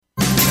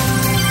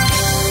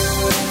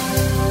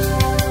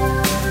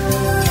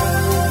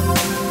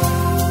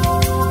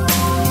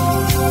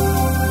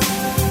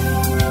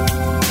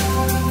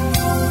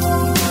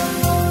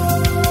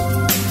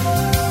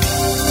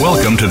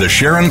to the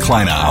Sharon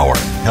Kleyne Hour,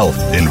 Health,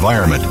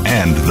 Environment,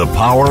 and the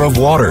Power of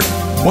Water.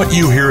 What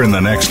you hear in the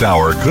next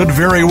hour could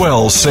very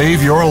well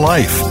save your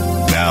life.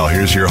 Now,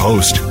 here's your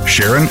host,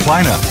 Sharon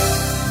Kleyne.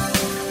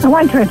 I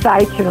want to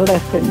invite you to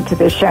listen to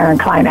the Sharon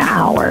Kleyne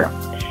Hour,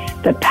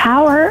 the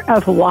power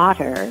of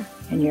water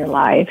in your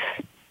life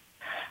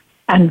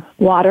and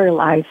water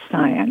life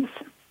science.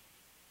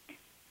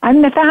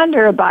 I'm the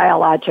founder of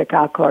Biologic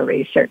Aqua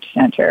Research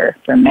Center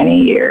for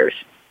many years.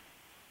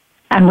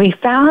 And we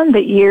found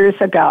that years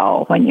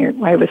ago,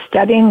 when I was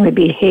studying the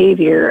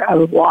behavior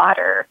of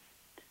water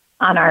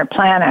on our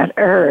planet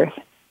Earth,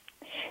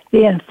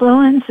 the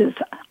influences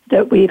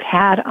that we've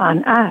had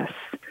on us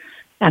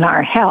and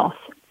our health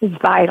is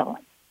vital.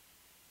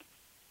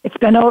 It's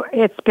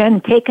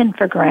been taken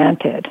for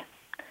granted.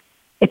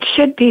 It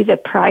should be the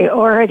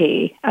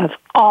priority of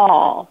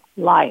all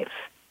life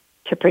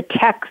to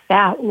protect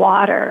that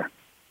water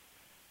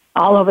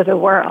all over the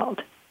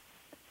world.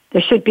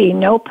 There should be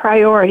no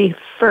priority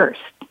first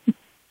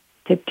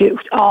to do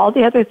all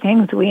the other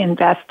things we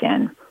invest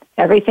in.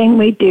 Everything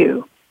we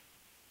do,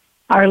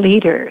 our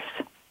leaders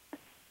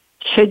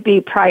should be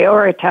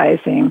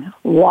prioritizing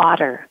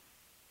water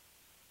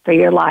for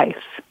your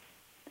life.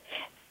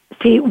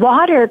 See,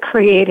 water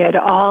created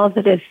all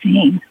that is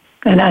seen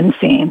and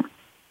unseen.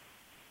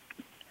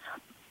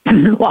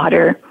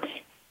 Water,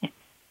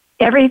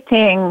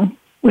 everything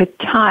with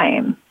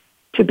time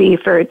to be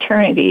for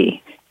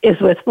eternity is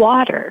with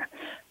water.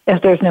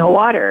 If there's no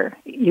water,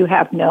 you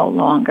have no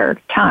longer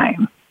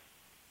time.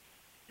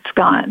 It's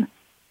gone.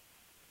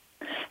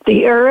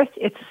 The earth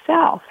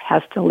itself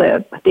has to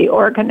live, the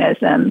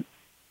organism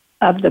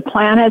of the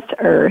planet's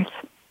earth,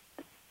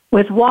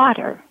 with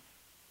water.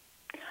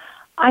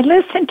 I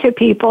listen to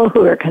people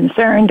who are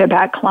concerned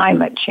about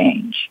climate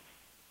change,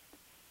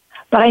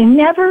 but I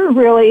never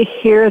really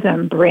hear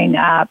them bring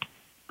up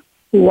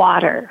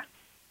water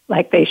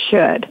like they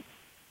should.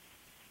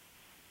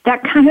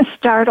 That kind of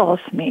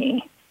startles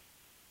me.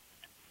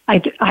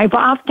 I've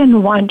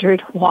often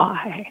wondered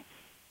why.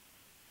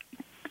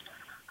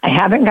 I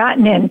haven't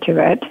gotten into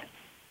it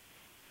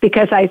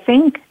because I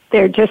think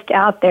they're just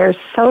out there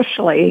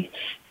socially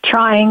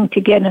trying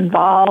to get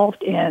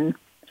involved in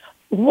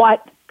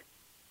what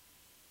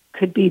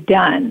could be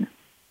done.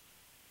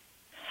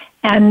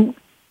 And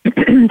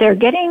they're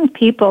getting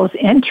people's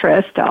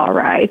interest, all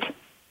right,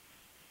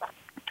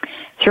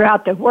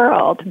 throughout the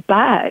world,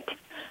 but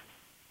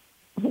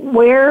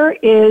where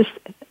is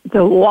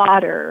the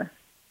water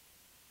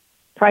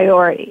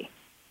priority?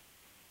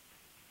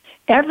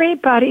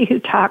 Everybody who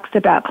talks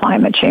about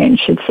climate change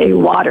should say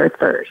water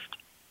first.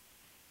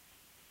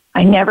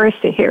 I never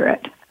hear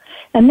it,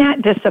 and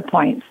that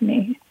disappoints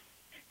me.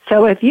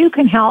 So if you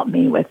can help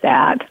me with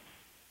that,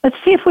 let's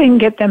see if we can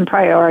get them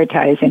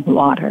prioritizing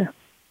water.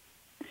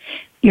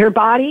 Your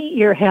body,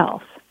 your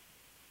health.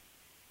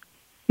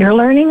 You're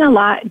learning a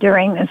lot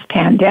during this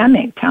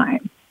pandemic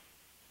time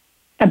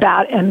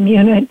about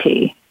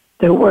immunity,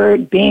 the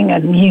word being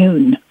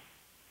immune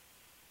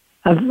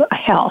of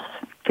health,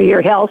 for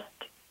your health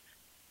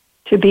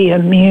to be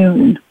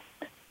immune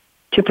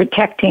to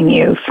protecting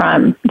you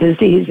from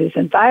diseases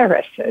and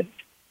viruses.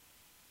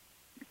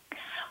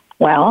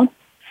 Well,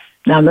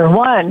 number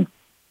one,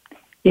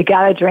 you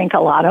got to drink a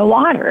lot of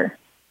water.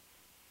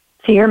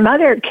 So your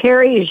mother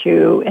carries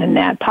you in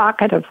that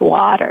pocket of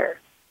water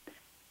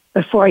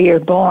before you're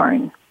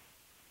born.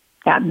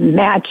 That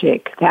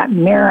magic, that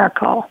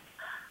miracle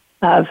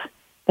of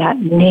that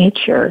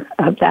nature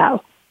of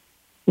that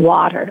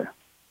water.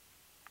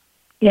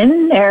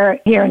 In there,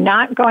 you're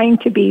not going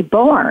to be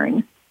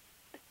born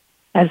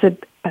as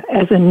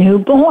a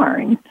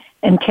newborn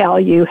until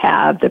you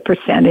have the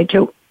percentage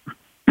of,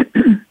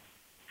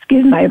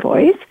 excuse my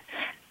voice,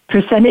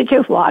 percentage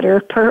of water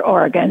per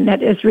organ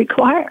that is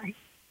required.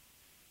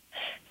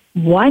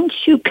 Once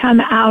you come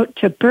out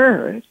to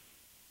birth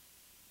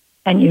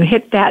and you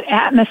hit that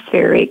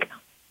atmospheric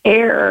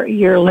air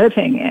you're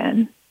living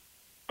in,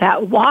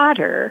 that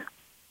water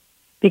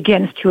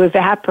begins to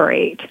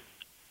evaporate.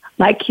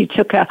 Like you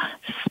took a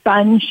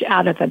sponge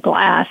out of a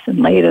glass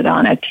and laid it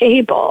on a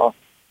table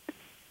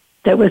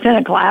that was in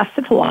a glass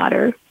of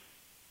water,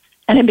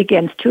 and it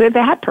begins to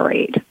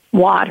evaporate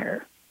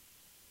water.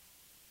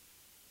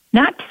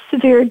 Not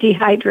severe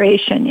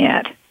dehydration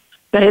yet,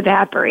 but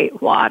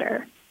evaporate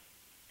water.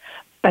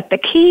 But the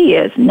key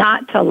is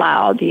not to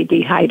allow the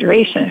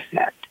dehydration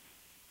effect.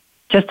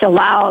 Just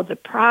allow the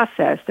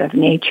process of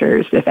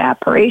nature's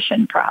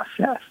evaporation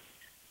process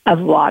of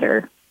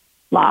water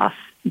loss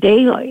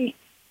daily.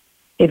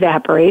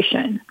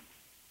 Evaporation.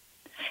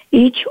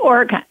 Each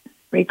organ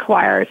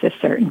requires a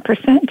certain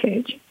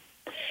percentage.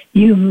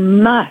 You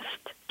must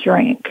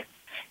drink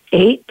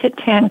 8 to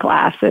 10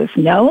 glasses,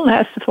 no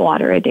less of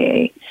water a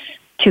day,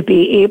 to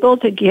be able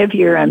to give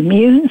your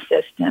immune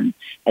system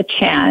a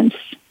chance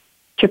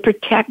to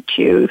protect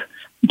you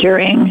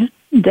during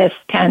this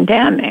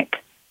pandemic.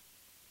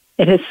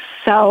 It is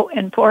so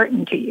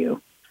important to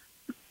you.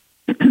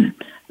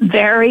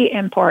 Very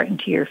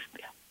important to your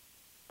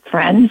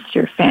friends,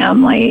 your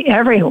family,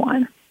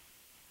 everyone.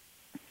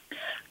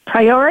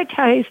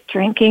 Prioritize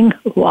drinking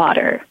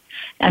water.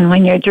 And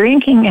when you're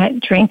drinking it,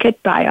 drink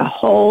it by a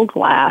whole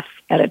glass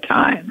at a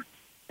time.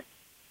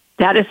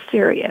 That is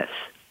serious.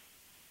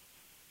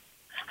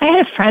 I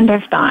had a friend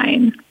of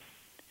mine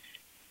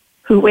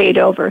who weighed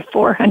over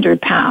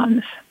 400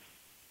 pounds,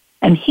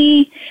 and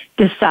he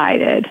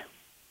decided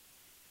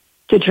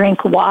to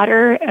drink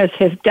water as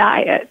his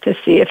diet to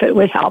see if it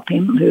would help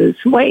him lose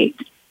weight.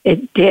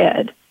 It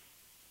did.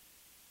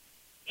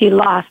 He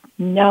lost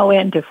no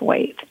end of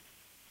weight.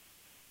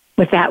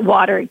 With that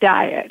water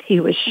diet,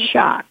 he was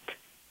shocked.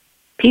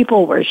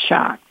 People were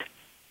shocked.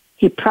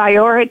 He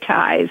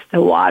prioritized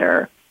the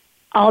water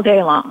all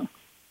day long.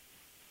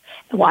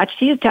 Watched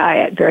his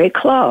diet very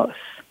close,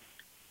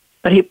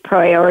 but he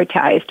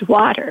prioritized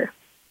water.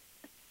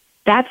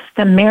 That's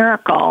the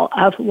miracle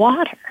of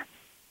water.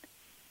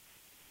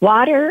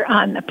 Water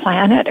on the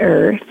planet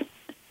Earth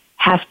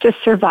has to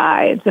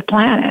survive the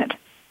planet.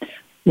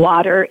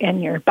 Water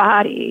in your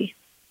body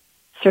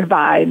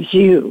survives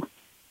you.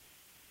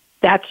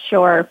 That's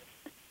your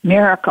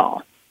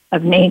miracle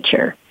of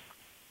nature.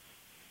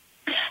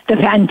 The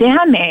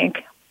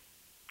pandemic,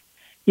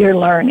 you're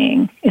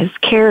learning, is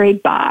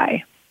carried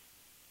by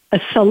a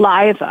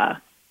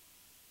saliva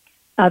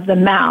of the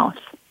mouth.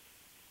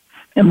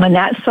 And when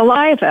that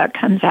saliva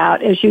comes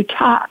out as you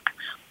talk,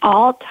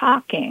 all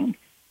talking,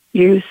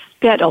 you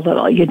spit a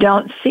little. You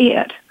don't see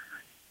it.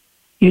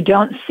 You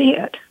don't see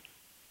it,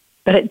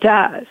 but it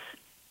does.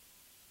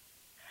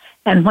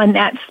 And when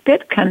that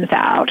spit comes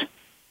out,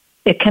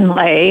 it can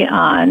lay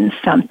on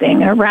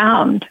something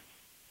around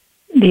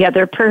the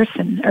other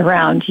person,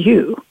 around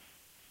you.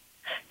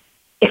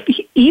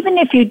 Even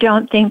if you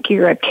don't think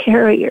you're a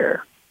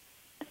carrier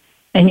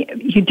and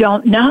you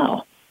don't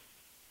know,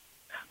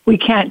 we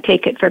can't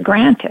take it for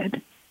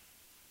granted.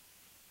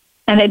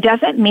 And it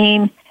doesn't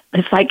mean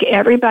it's like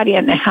everybody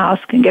in the house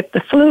can get the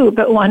flu,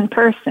 but one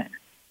person.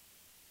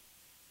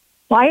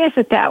 Why is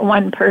it that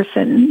one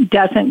person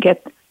doesn't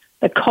get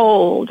the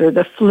cold or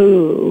the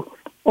flu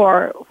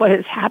or what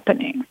is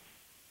happening?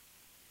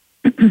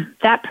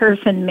 That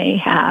person may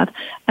have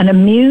an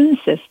immune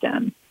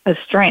system of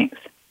strength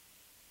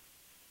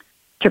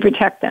to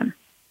protect them.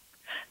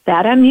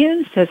 That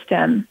immune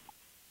system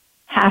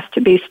has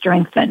to be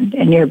strengthened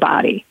in your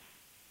body.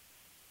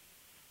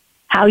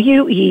 How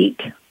you eat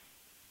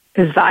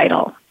is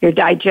vital. Your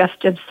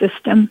digestive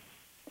system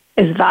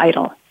is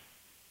vital.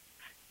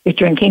 You're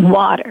drinking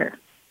water.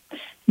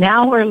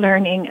 Now we're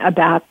learning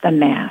about the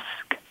mask.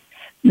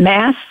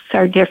 Masks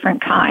are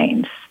different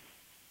kinds.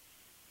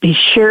 Be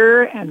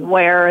sure and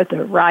wear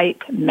the right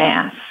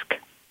mask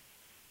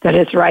that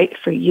is right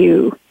for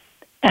you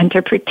and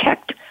to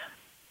protect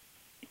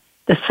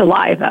the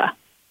saliva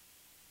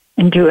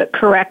and do it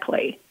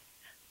correctly.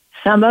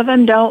 Some of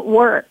them don't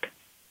work.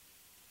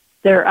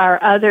 There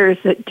are others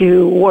that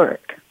do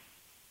work.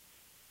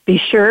 Be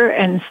sure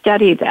and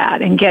study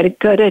that and get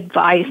good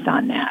advice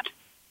on that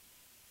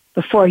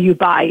before you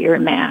buy your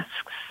masks.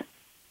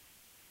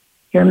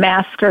 Your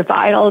masks are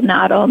vital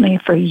not only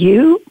for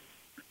you,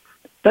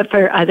 but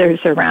for others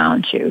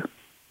around you.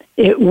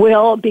 It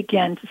will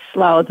begin to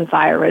slow the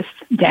virus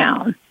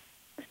down.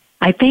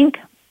 I think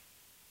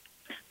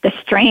the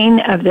strain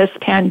of this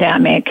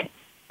pandemic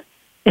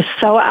is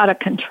so out of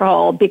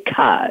control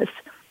because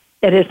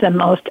it is the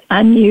most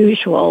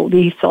unusual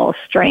lethal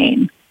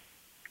strain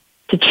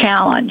to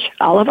challenge.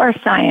 All of our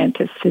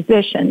scientists,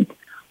 physicians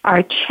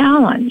are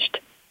challenged.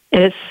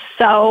 It is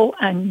so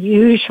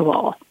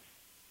unusual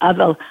of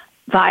a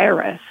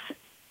virus.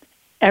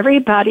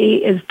 Everybody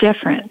is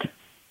different.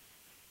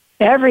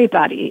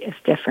 Everybody is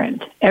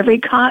different. Every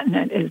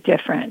continent is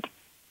different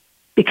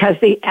because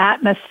the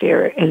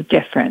atmosphere is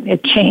different.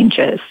 It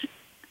changes.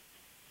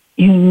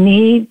 You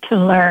need to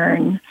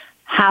learn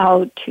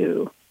how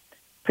to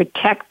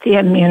protect the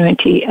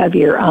immunity of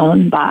your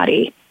own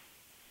body.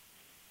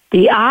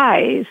 The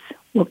eyes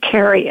will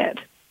carry it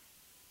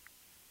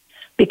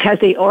because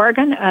the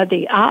organ of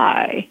the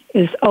eye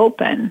is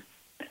open,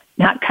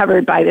 not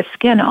covered by the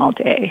skin all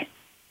day.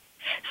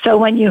 So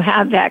when you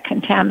have that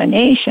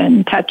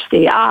contamination touch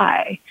the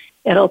eye,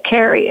 it'll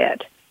carry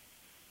it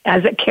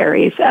as it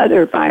carries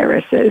other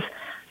viruses,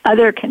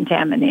 other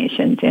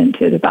contaminations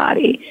into the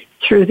body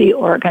through the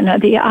organ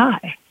of the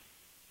eye.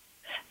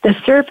 The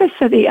surface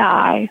of the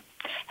eye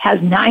is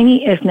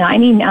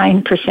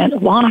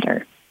 99%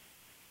 water.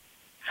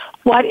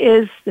 What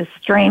is the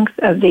strength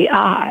of the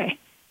eye?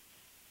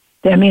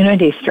 The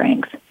immunity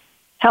strength,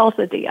 health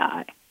of the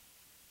eye.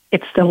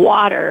 It's the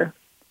water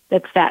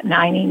that's that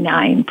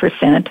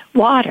 99%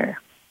 water.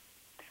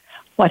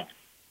 It's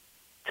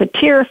a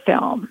tear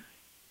film,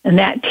 and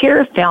that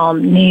tear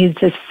film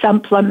needs a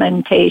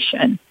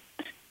supplementation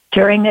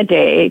during the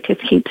day to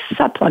keep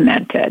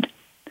supplemented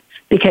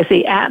because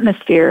the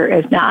atmosphere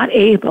is not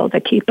able to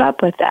keep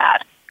up with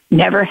that,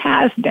 never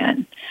has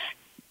been.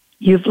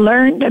 You've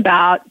learned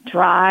about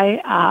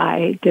dry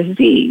eye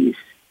disease.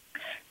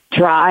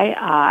 Dry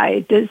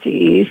eye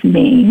disease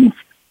means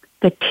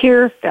the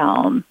tear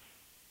film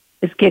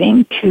is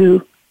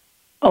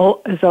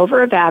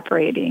over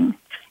evaporating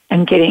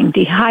and getting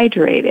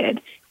dehydrated.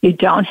 You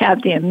don't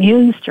have the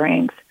immune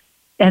strength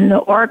in the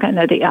organ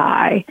of the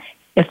eye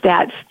if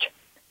that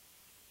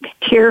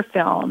tear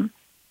film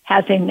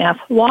has enough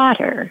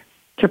water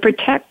to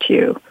protect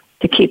you,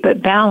 to keep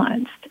it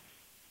balanced.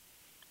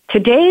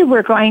 Today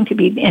we're going to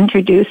be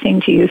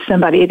introducing to you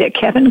somebody that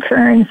Kevin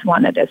Kearns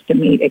wanted us to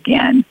meet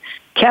again.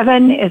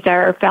 Kevin is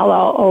our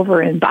fellow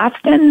over in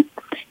Boston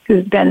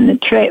who's been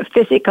the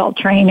physical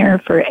trainer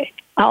for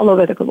all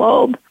over the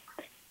globe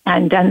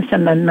and done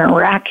some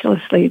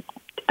miraculously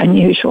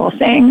unusual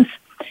things.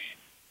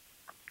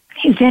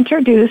 He's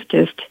introduced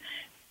us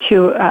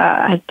to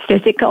a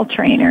physical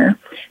trainer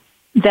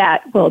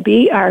that will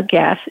be our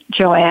guest,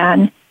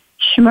 Joanne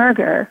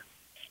Schmerger.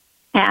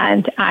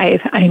 And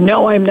I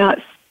know I'm not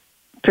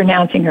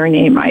pronouncing her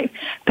name right,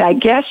 but I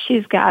guess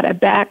she's got a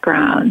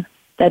background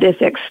that is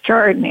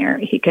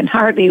extraordinary. He can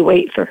hardly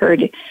wait for her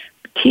to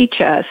teach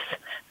us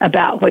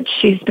about what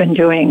she's been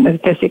doing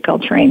with physical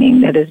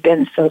training that has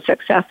been so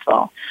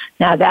successful.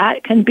 Now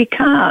that can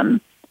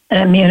become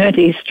an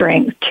immunity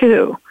strength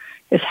too,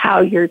 is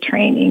how you're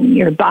training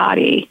your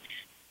body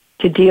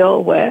to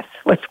deal with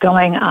what's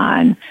going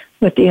on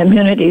with the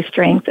immunity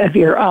strength of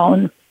your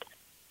own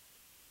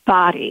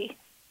body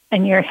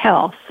and your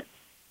health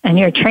and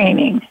your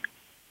training.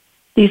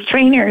 These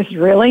trainers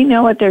really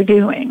know what they're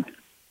doing.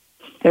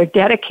 They're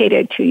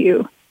dedicated to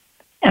you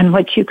and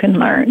what you can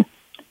learn.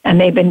 And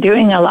they've been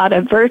doing a lot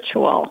of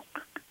virtual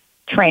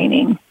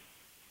training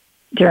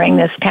during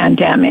this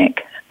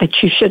pandemic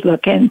that you should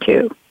look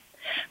into.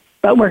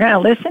 But we're going to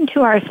listen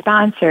to our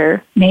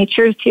sponsor,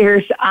 Nature's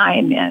Tears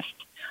Eye Mist,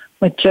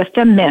 with just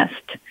a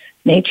mist.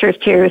 Nature's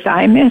Tears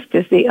Eye Mist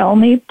is the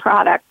only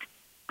product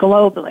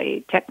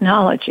globally,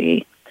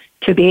 technology,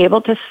 to be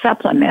able to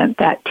supplement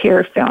that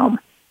tear film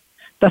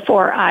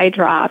before eye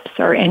drops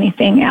or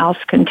anything else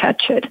can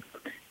touch it.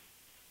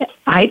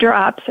 Eye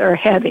drops are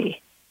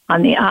heavy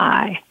on the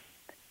eye.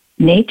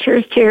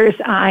 Nature's Tears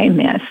Eye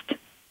Mist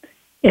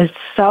is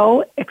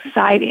so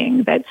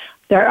exciting that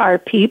there are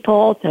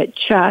people that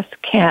just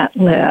can't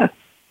live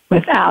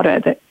without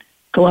it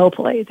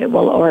globally that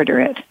will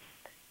order it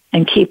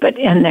and keep it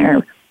in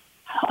their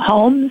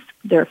homes,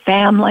 their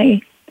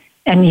family,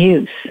 and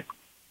use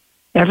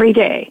every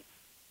day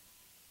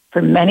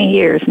for many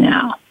years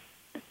now.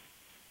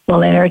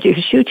 We'll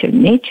introduce you to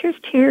Nature's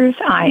Tears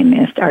Eye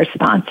Mist, our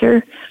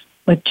sponsor,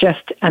 with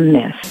just a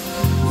mist.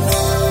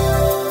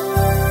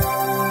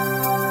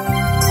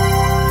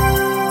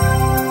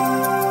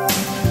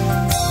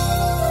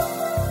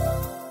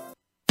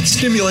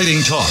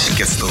 Stimulating talk. It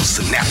gets those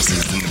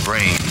synapses in the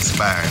brain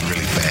firing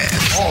really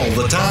fast. All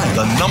the time.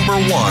 The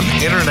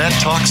 #1 internet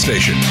talk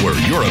station where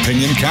your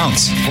opinion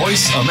counts.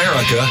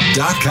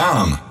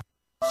 VoiceAmerica.com.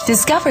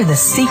 Discover the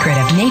secret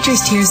of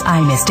Nature's Tears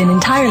Eye Mist, an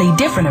entirely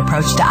different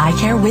approach to eye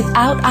care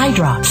without eye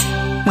drops.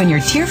 When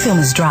your tear film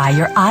is dry,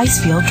 your eyes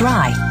feel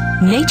dry.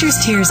 Nature's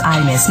Tears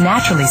Eye Mist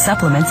naturally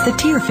supplements the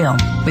tear film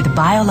with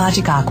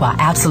Biologic Aqua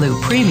Absolute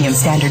Premium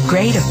Standard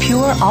Grade of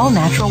pure,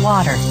 all-natural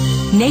water.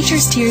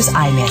 Nature's Tears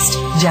Eye Mist,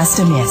 just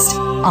a mist.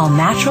 All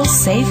natural,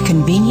 safe,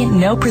 convenient,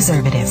 no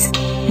preservatives.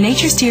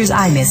 Nature's Tears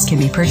Eye Mist can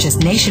be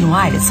purchased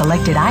nationwide at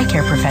selected eye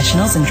care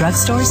professionals and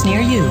drugstores near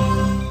you.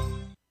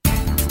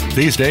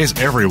 These days,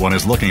 everyone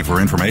is looking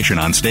for information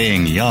on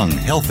staying young,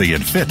 healthy,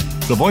 and fit.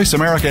 The Voice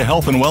America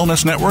Health and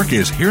Wellness Network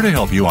is here to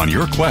help you on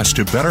your quest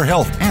to better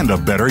health and a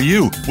better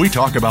you. We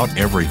talk about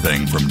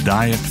everything from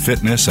diet,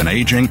 fitness, and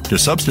aging to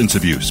substance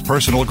abuse,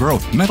 personal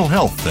growth, mental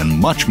health, and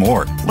much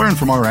more. Learn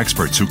from our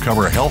experts who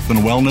cover health and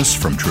wellness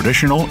from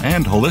traditional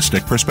and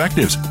holistic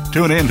perspectives.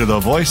 Tune in to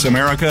the Voice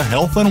America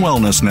Health and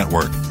Wellness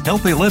Network.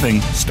 Healthy living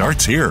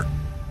starts here.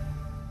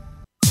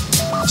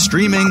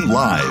 Streaming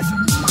live.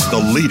 The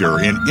leader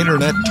in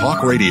Internet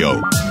Talk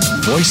Radio.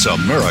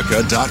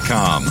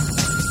 VoiceAmerica.com.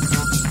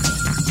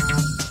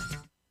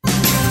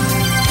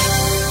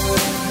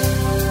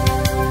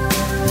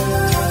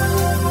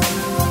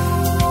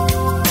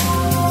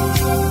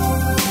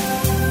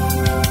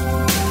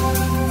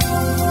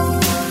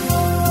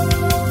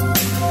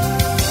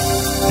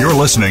 You're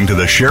listening to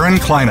the Sharon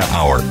Kleyne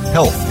Hour,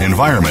 Health,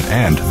 Environment,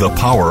 and the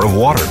Power of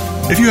Water.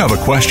 If you have a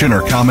question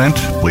or comment,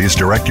 please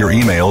direct your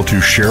email to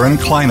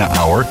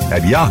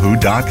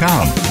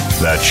SharonKleinehour@yahoo.com.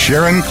 That's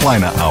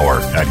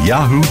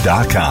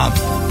SharonKleinehour@yahoo.com.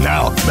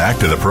 Now, back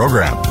to the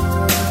program.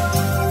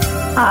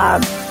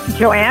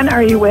 Joanne,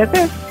 are you with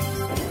us?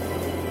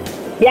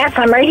 Yes,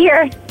 I'm right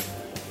here.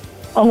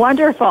 Oh,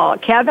 wonderful.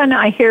 Kevin,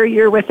 I hear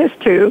you're with us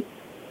too.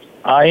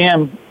 I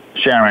am,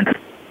 Sharon.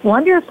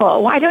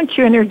 Wonderful. Why don't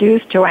you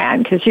introduce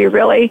Joanne? Because you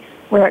really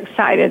were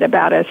excited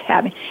about us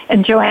having...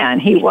 And Joanne,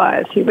 he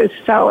was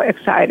so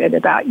excited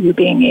about you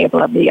being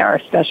able to be our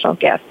special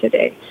guest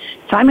today.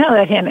 So I'm going to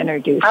let him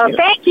introduce you. Oh,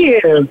 thank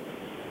you.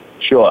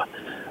 Sure.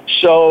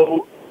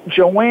 So,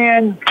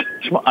 Joanne,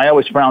 I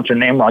always pronounce your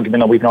name wrong, even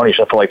though we've known each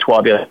other for like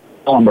 12 years.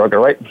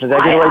 Ellenberger, right? Did I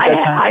get it right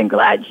that time? I'm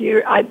glad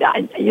you...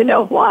 you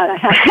know what? I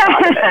have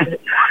to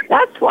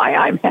that's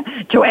why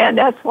Joanne,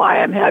 that's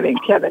why I'm having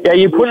Kevin. Yeah,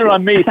 you put it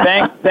on me.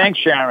 Thanks,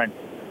 Sharon.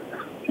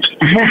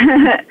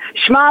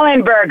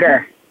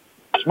 Schmallenberger.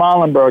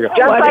 Schmallenberger.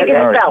 Just like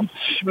Sorry. itself.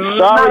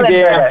 Sorry,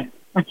 dear.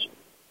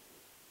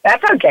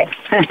 That's okay.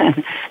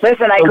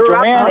 Listen, I grew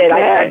up with it.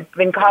 I've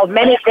been called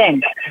many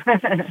things.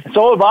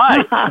 So have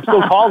I. I'm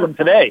still called them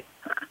today.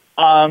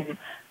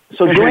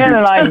 So Joanne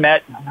and I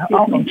met.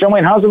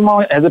 Joanne,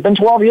 has it been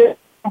 12 years?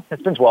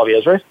 It's been 12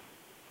 years, right?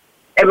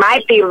 It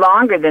might be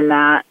longer than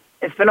that.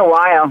 It's been a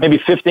while. Maybe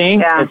 15?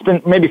 Yeah. It's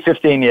been maybe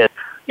 15 years.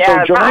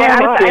 Yeah, so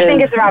I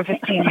think it's around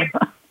 15.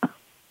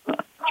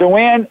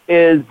 Joanne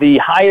is the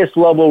highest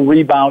level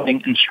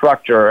rebounding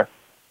instructor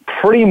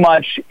pretty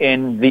much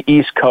in the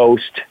East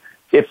Coast,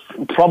 if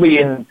probably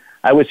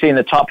I would say in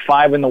the top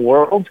 5 in the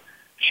world.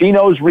 She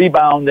knows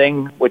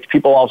rebounding, which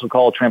people also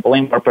call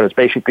trampoline work, but it's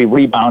basically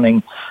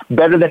rebounding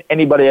better than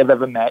anybody I've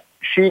ever met.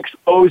 She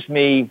exposed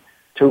me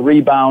to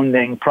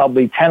rebounding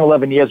probably 10,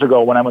 11 years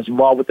ago when I was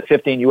involved with the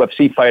 15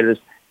 UFC fighters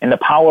and the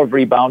power of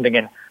rebounding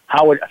and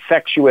how it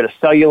affects you at a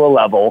cellular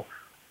level.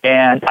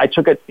 And I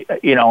took it,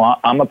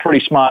 I'm a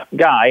pretty smart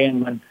guy,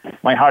 and when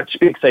my heart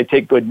speaks, I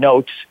take good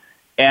notes.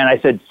 And I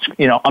said,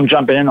 I'm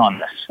jumping in on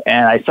this.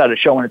 And I started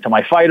showing it to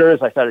my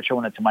fighters. I started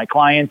showing it to my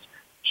clients.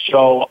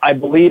 So I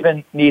believe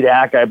in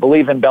NEDAC. I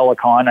believe in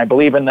Bellicon. I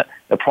believe in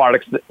the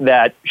products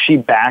that she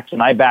backs,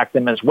 and I back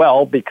them as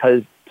well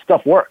because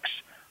stuff works.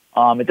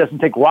 It doesn't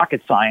take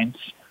rocket science.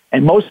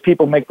 And most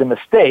people make the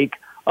mistake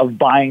of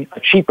buying a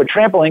cheaper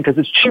trampoline because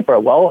it's cheaper.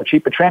 Well, a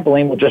cheaper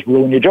trampoline will just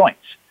ruin your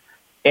joints.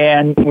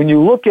 And when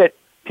you look at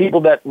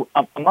people that,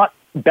 I'm not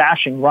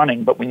bashing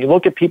running, but when you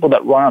look at people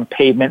that run on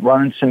pavement,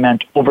 run on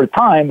cement, over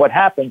time, what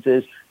happens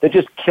is they're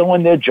just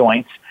killing their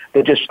joints.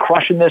 They're just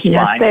crushing their spine.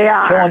 Yes, they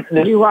are.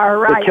 You are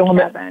right,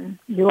 Kevin.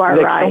 You are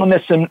right.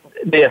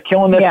 They're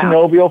killing their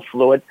synovial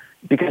fluid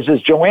because,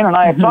 as Joanne and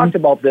I have talked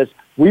about this,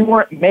 we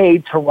weren't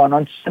made to run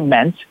on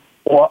cement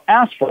or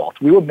asphalt.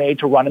 We were made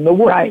to run in the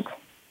woods. Right.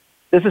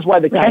 This is why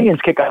the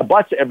Kenyans kick our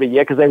butts every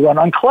year because they run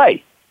on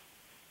clay.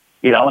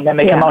 And then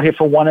they come out here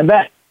for one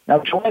event. Now,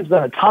 Joanne's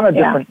done a ton of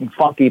different and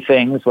funky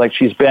things. Like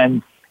she's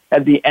been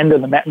at the end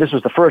of this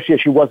was the first year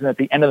she wasn't at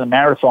the end of the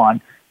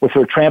marathon with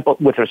her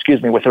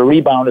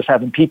rebounders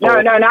having people.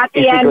 No, not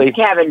the end,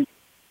 Kevin.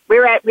 We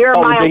were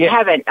mile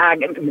 10.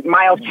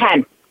 Mile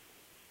 10.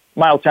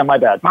 Mile 10, my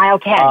bad. Mile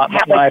 10.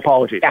 My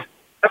apologies. Yeah,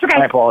 that's okay.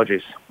 My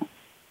apologies.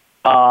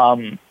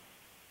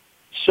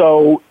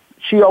 So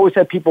she always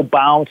had people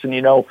bounce and,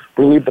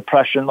 relieve the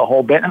pressure and the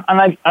whole bit.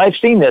 And I've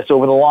seen this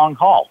over the long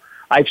haul.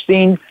 I've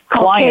seen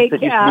clients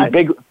that used to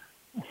be big.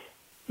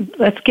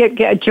 Let's get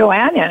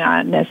Joanne in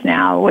on this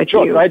now with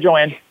you. Hi,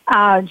 Joanne.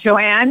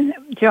 Joanne,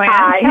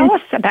 Hi. Tell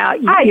us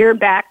about your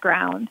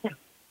background.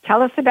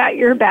 Tell us about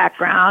your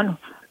background.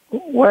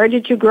 Where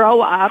did you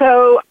grow up?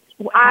 So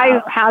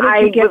how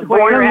did you get was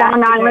born in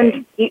Long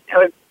Island?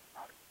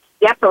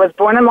 Yep, I was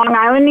born in Long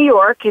Island, New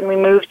York, and we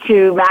moved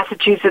to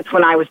Massachusetts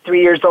when I was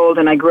 3 years old,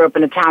 and I grew up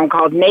in a town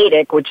called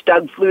Natick, which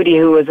Doug Flutie,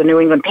 who was a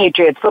New England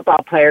Patriots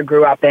football player,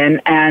 grew up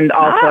in, and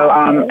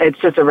also it's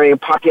just a very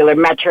popular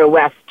Metro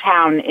West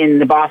town in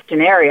the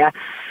Boston area.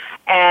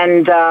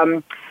 And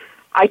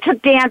I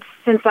took dance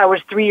since I was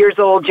 3 years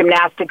old,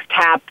 gymnastics,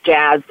 tap,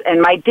 jazz,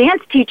 and my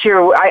dance teacher,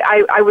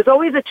 I was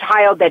always a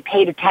child that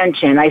paid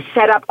attention. I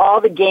set up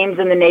all the games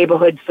in the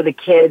neighborhood for the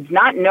kids,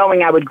 not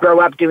knowing I would grow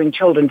up doing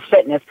children's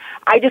fitness.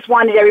 I just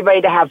wanted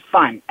everybody to have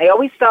fun. I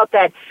always felt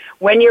that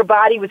when your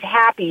body was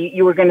happy,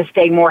 you were going to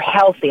stay more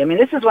healthy. I mean,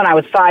 this is when I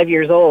was 5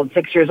 years old,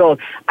 6 years old.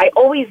 I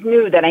always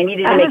knew that I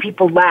needed to make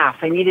people laugh.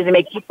 I needed to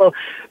make people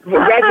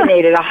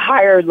resonate at a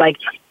higher,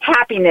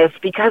 happiness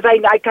because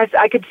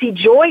I could see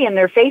joy in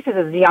their faces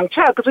as a young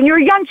child. Because when you're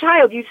a young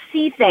child, you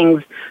see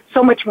things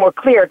so much more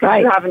clear because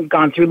you haven't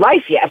gone through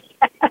life yet.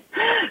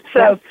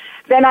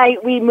 Then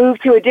we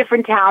moved to a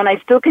different town. I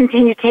still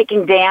continue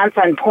taking dance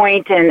on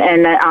point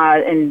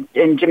and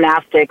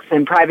gymnastics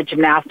and private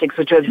gymnastics,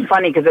 which was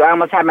funny because I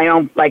almost had my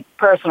own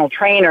personal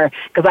trainer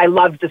because I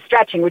loved the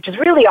stretching, which is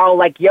really all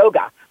like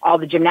yoga, all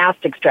the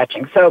gymnastic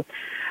stretching. So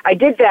I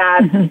did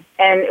that,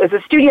 and it was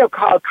a studio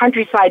called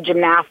Countryside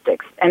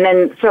Gymnastics. And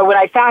then, so when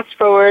I fast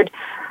forward,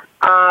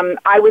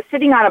 I was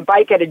sitting on a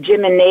bike at a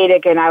gym in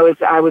Natick, and I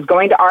was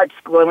going to art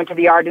school. I went to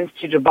the Art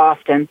Institute of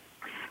Boston,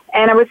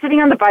 and I was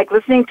sitting on the bike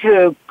listening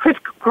to Criss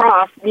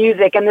Cross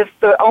music, and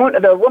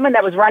the woman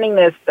that was running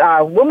this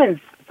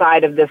woman's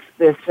side of this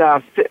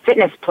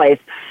fitness place,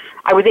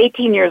 I was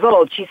 18 years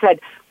old. She said,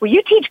 "Will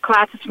you teach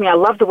classes to me? I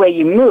love the way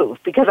you move."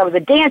 Because I was a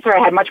dancer, I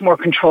had much more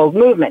controlled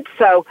movement.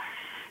 So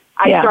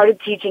I started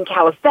teaching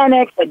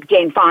calisthenics, like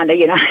Jane Fonda,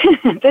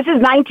 This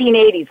is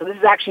 1980, so this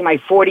is actually my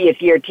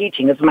 40th year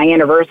teaching. This is my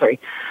anniversary.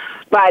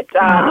 But,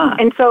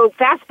 and so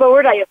fast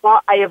forward, I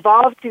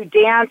evolved through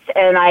dance,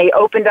 and I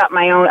opened up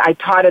my own, I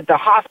taught at the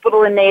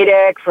hospital in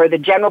Natick for the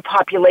general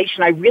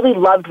population. I really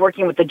loved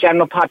working with the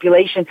general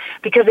population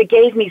because it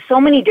gave me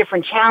so many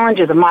different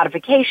challenges and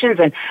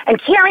modifications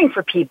and caring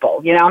for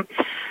people,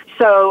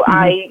 So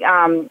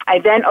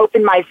I then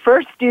opened my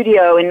first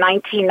studio in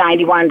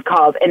 1991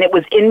 and it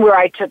was in where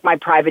I took my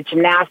private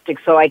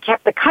gymnastics. So I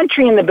kept the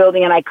country in the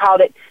building, and I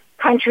called it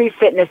Country,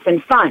 Fitness,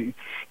 and Fun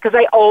because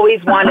I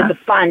always wanted the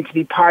fun to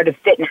be part of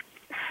fitness.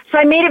 So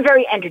I made it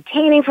very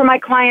entertaining for my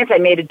clients. I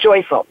made it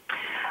joyful.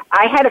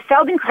 I had a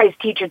Feldenkrais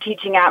teacher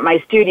teaching at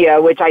my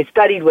studio, which I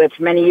studied with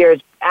many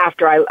years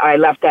after I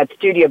left that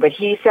studio. But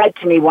he said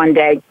to me one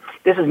day,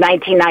 this is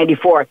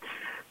 1994,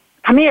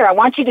 come here, I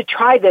want you to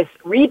try this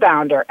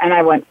rebounder. And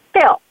I went,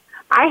 Phil,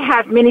 I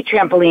have mini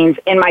trampolines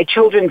in my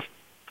children's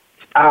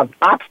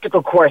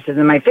obstacle courses,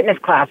 in my fitness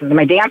classes, in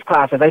my dance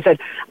classes. I said,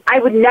 I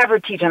would never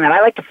teach on that.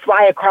 I like to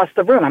fly across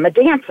the room. I'm a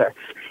dancer.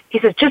 He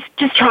says, just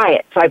try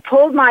it. So I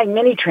pulled my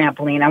mini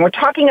trampoline, and we're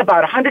talking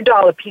about a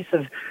 $100 piece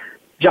of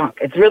junk.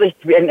 It's really,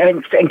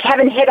 and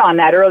Kevin hit on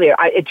that earlier.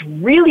 It's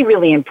really,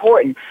 really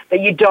important that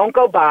you don't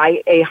go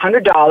buy a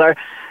 $100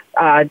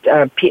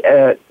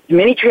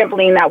 mini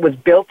trampoline that was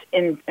built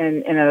in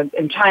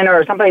China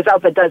or someplace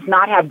else that does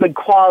not have good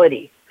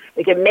quality.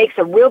 It makes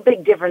a real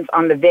big difference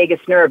on the vagus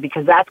nerve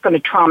because that's going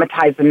to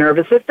traumatize the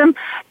nervous system,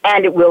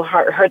 and it will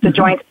hurt the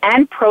joints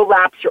and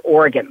prolapse your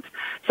organs.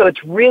 So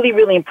it's really,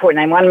 really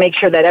important. I want to make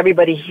sure that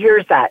everybody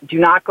hears that. Do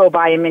not go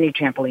buy a mini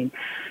trampoline.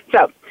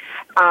 So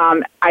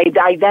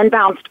I then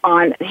bounced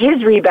on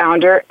his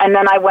rebounder, and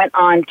then I went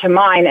on to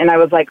mine, and I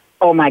was like,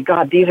 oh, my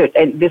God,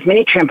 this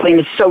mini trampoline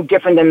is so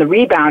different than the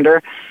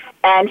rebounder.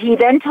 And he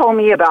then told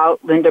me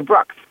about Linda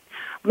Brooks.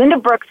 Linda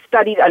Brooks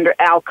studied under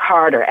Al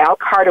Carter. Al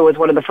Carter was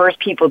one of the first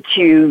people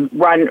to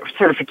run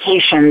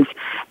certifications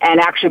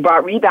and actually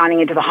brought rebounding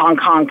into the Hong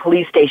Kong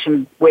police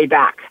station way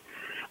back.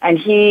 And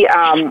he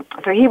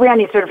ran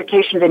these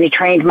certifications and he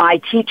trained my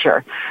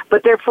teacher.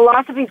 But their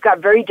philosophies got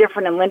very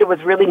different, and Linda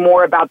was really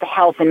more about the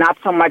health and not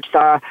so much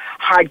the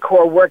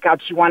hardcore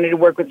workouts she wanted to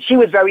work with. She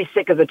was very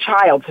sick as a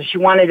child, so she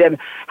wanted to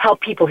help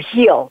people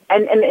heal.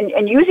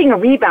 And using a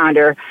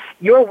rebounder,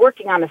 you're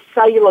working on a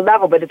cellular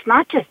level, but it's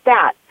not just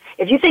that.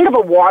 If you think of a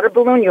water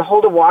balloon, you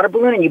hold a water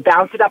balloon and you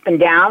bounce it up and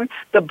down,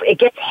 it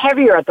gets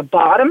heavier at the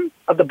bottom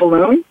of the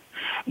balloon.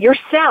 Your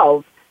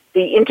cells,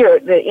 the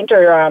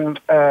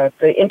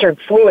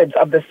interfluids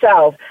of the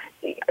cells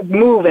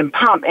move and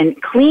pump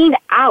and clean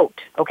out,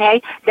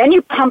 okay? Then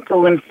you pump the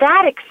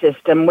lymphatic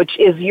system, which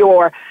is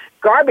your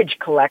garbage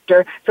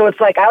collector. So it's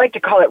like, I like to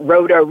call it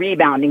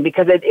roto-rebounding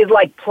because it is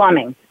like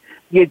plumbing.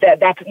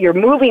 You're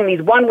moving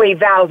these one-way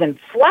valves and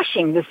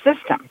flushing the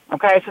system,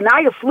 okay? So now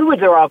your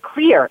fluids are all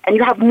clear, and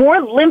you have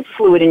more lymph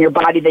fluid in your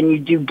body than you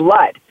do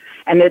blood.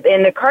 And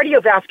the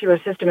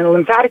cardiovascular system and the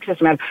lymphatic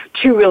system have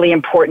two really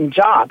important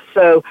jobs.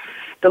 So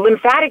the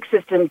lymphatic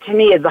system, to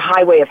me, is the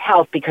highway of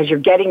health because you're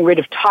getting rid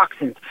of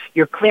toxins.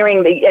 You're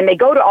clearing and they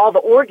go to all the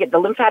organs. The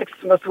lymphatic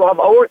system goes to all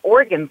the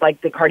organs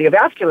like the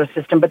cardiovascular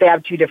system, but they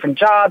have two different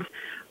jobs.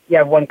 You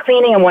have one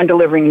cleaning and one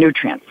delivering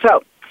nutrients.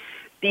 So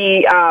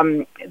the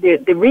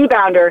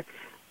rebounder,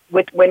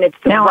 when it's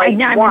the right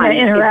I'm one, going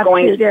to interrupt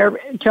you there,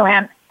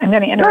 Joanne. I'm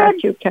going to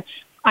interrupt you.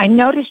 I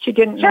noticed you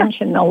didn't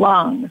mention the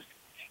lungs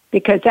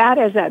because that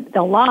is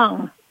the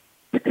lung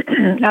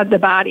of the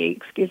body.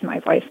 Excuse my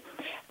voice.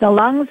 The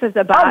lungs of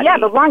the body. Oh, yeah,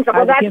 the lungs.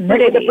 Well, that's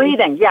the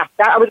breathing. Yeah,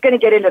 I was going to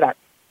get into that.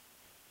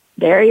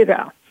 There you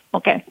go.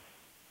 Okay.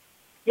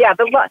 Yeah,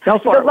 the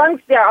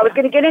lungs there. I was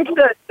going to get into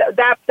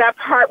that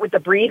part with the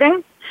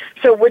breathing.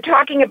 So we're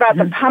talking about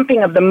the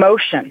pumping of the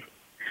motion.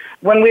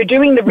 When we're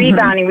doing the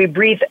rebounding, we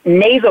breathe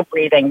nasal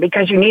breathing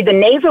because you need the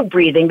nasal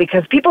breathing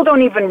because people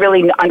don't even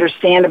really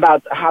understand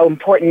about how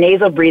important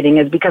nasal breathing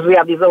is because we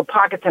have these little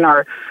pockets in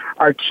our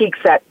cheeks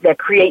that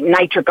create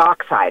nitric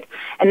oxide.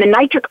 And the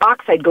nitric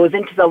oxide goes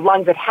into the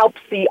lungs. It helps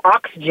the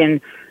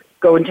oxygen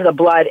go into the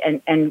blood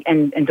and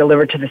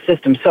deliver to the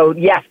system. So,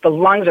 yes, the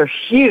lungs are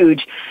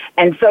huge.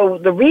 And so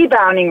the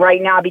rebounding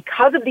right now,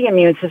 because of the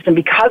immune system,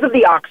 because of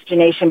the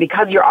oxygenation,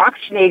 because you're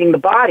oxygenating the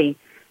body,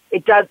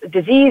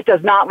 disease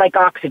does not like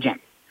oxygen.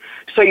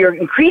 So you're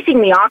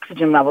increasing the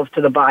oxygen levels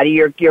to the body.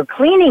 You're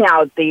cleaning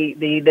out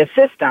the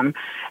system,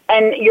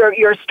 and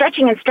you're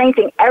stretching and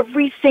strengthening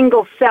every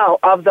single cell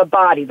of the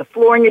body, the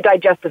floor in your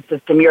digestive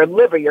system, your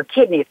liver, your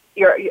kidneys,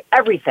 your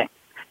everything.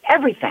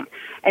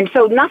 And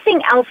so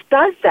nothing else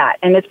does that,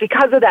 and it's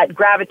because of that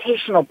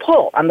gravitational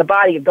pull on the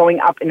body going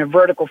up in a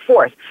vertical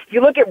force. If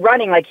you look at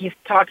running, like he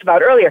talked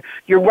about earlier,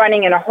 you're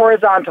running in a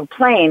horizontal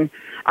plane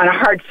on a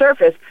hard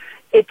surface.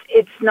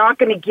 It's not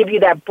going to give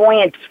you that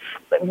buoyant,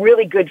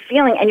 really good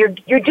feeling, and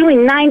you're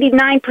doing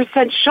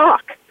 99%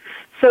 shock.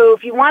 So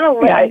if you want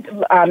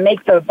to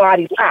make the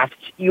body last,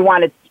 you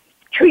want to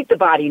treat the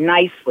body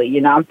nicely,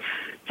 you know.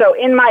 So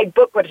in my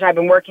book, which I've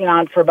been working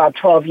on for about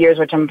 12 years,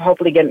 which I'm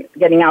hopefully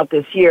getting out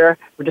this year,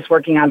 we're just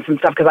working on some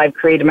stuff because I've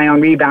created my own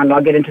rebound, and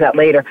I'll get into that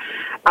later.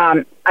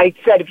 I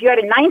said if you had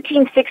a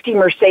 1960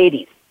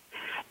 Mercedes,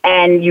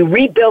 and you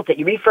rebuilt it,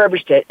 you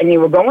refurbished it, and you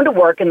were going to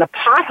work, and the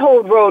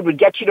potholed road would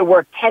get you to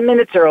work 10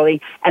 minutes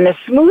early, and the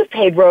smooth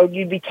paved road,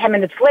 you'd be 10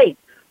 minutes late.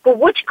 But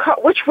which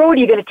road are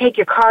you going to take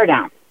your car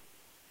down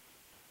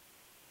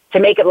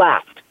to make it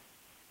last?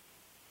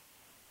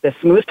 The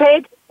smooth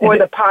paved or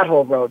the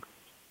potholed road?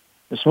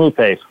 The smooth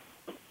paved.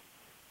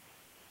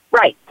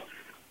 Right.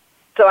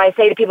 So I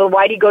say to people,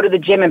 why do you go to the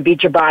gym and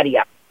beat your body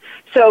up?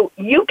 So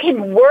you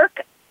can work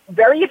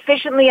very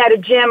efficiently at a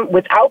gym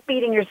without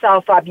beating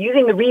yourself up,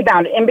 using the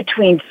rebound in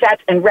between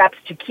sets and reps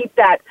to keep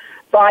that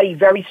body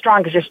very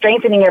strong because you're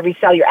strengthening every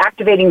cell. You're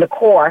activating the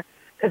core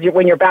because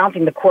when you're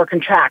bouncing, the core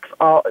contracts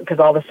because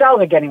all the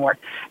cells are getting work.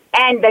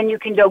 And then you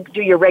can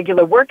do your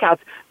regular workouts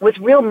with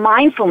real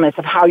mindfulness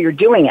of how you're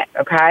doing it,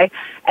 okay?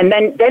 And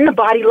then the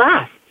body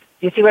lasts.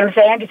 Do you see what I'm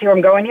saying? Do you see where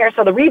I'm going here?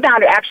 So the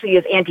rebounder actually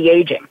is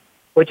anti-aging,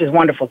 which is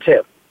wonderful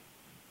too.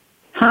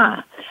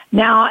 Huh.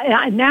 Now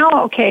I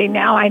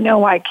know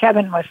why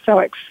Kevin was so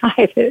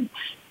excited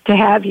to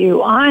have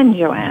you on,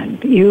 Joanne.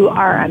 You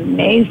are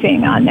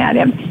amazing on that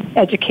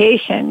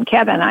education.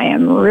 Kevin, I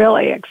am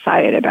really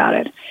excited about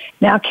it.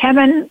 Now,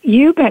 Kevin,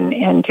 you've been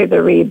into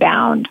the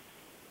rebound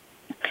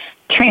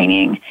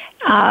training.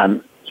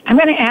 I'm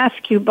going to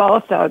ask you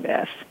both, though,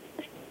 this.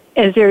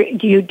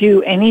 Do you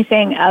do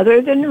anything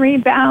other than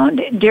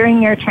rebound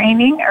during your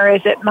training, or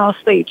is it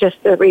mostly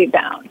just the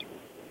rebound?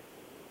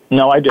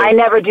 No, I do. I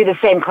never do the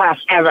same class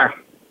ever.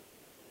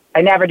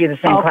 I never do the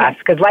same class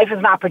because life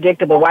is not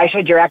predictable. Why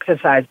should your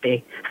exercise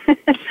be?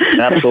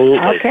 Absolutely.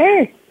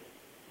 Okay.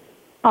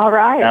 All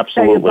right.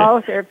 Absolutely.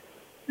 So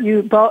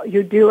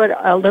you do it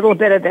a little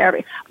bit of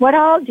every. What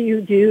all do you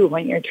do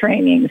when you're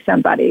training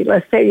somebody?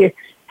 Let's say you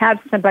have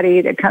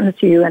somebody that comes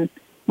to you and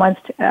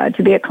wants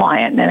to be a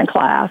client in a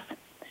class,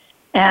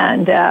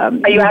 and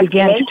you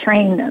begin to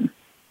train them.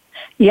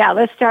 Yeah,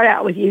 let's start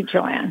out with you,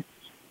 Joanne.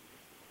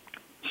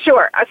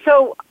 Sure.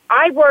 So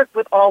I work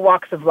with all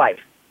walks of life.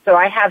 So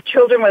I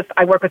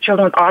work with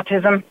children with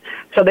autism.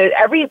 So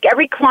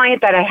every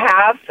client that I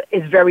have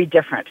is very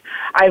different.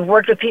 I've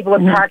worked with people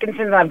with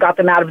Parkinson's, and I've got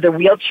them out of their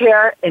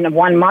wheelchair in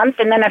 1 month,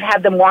 and then I've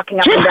had them walking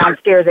up and down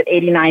stairs at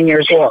 89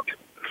 years old.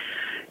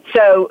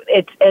 So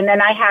and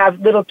then I have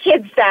little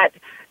kids that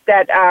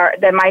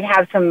might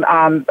have some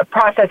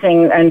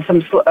processing and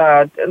some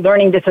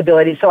learning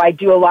disabilities. So I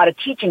do a lot of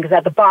teaching because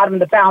at the bottom of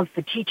the bounce,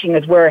 the teaching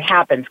is where it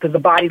happens because the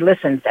body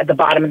listens at the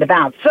bottom of the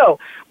bounce. So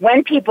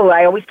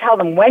I always tell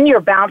them when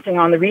you're bouncing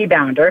on the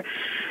rebounder,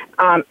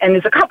 and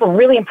there's a couple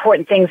really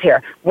important things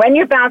here. When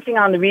you're bouncing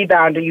on the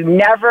rebounder, you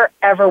never,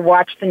 ever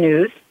watch the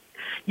news.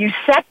 You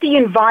set the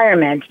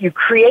environment, you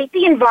create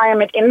the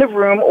environment in the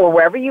room or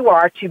wherever you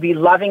are to be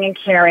loving and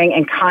caring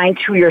and kind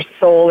to your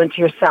soul and to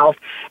yourself.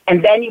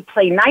 And then you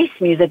play nice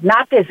music,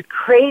 not this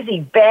crazy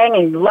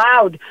banging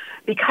loud,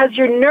 because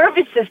your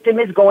nervous system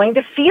is going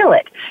to feel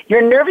it.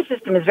 Your nervous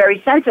system is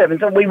very sensitive. And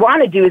so what we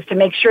want to do is to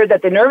make sure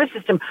that the nervous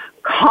system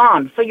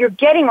calms. So you're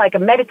getting like a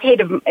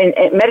meditation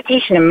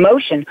in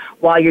motion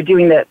while you're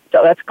doing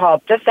that's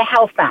called just the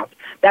health bounce.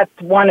 That's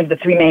one of the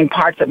three main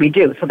parts that we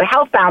do. So the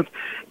health bounce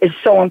is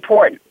so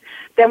important.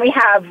 Then we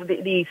have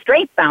the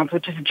strength bounce,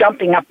 which is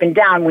jumping up and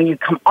down when you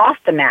come off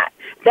the mat.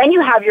 Then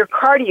you have your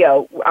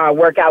cardio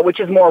workout, which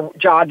is more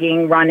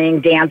jogging,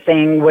 running,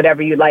 dancing,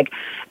 whatever you like.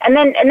 And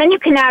then you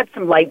can add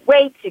some light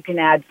weights. You can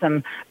add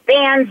some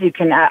bands. You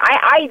can.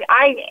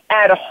 I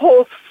add a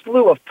whole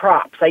slew of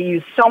props. I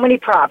use so many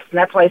props, and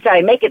that's why I said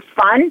I make it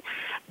fun,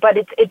 but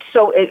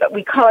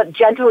we call it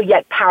gentle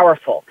yet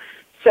powerful.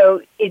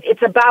 So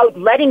it's about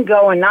letting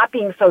go and not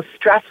being so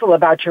stressful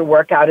about your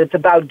workout. It's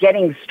about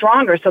getting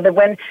stronger so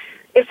that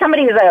if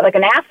somebody is like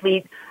an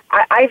athlete,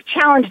 I've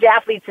challenged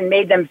athletes and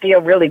made them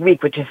feel really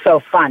weak, which is so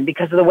fun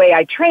because of the way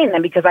I train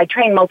them, because I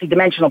train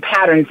multidimensional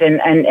patterns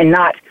and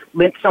not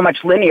so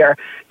much linear.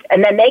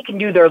 And then they can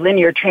do their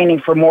linear training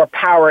for more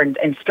power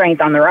and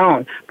strength on their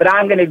own. But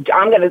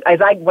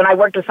when I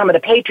worked with some of the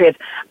Patriots,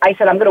 I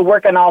said, I'm going to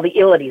work on all the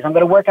ilities. I'm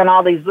going to work on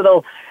all these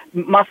little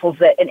muscles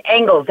and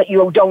angles that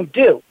you don't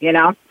do, you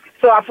know?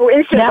 So for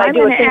instance, now, I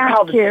do a thing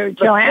called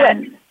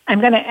Joanne, I'm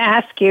going to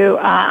ask you,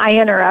 I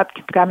interrupt.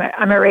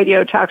 I'm a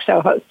radio talk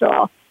show host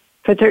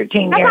for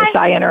 13 years. So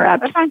I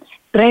interrupt.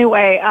 But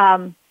anyway,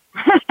 and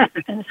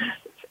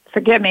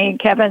forgive me,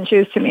 Kevin's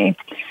used to me.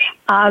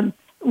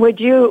 Did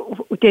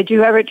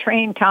you ever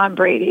train Tom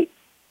Brady?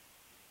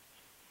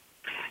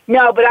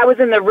 No, but I was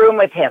in the room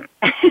with him.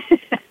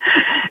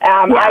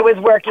 I was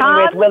working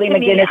with Willie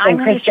McGinnis and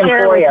Christian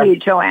Fourier. With you,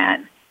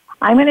 Joanne.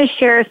 I'm going to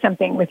share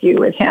something with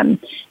him.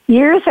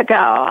 Years ago,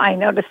 I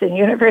noticed the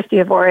University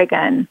of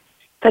Oregon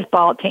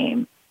football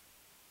team.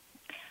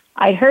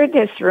 I heard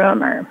this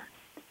rumor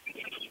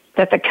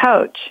that the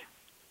coach,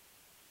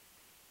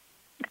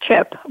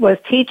 Chip, was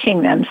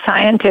teaching them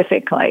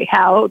scientifically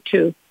how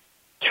to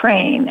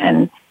train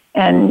and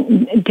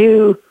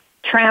do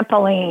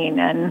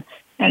trampoline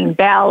and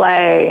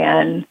ballet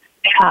and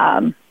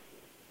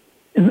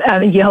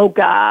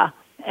yoga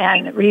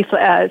and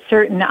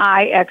certain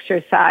eye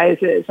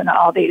exercises and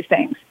all these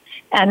things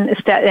and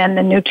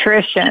the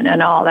nutrition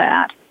and all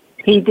that.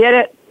 He did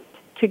it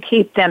to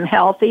keep them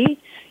healthy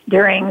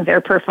during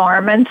their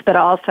performance, but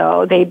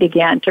also they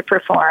began to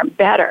perform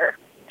better.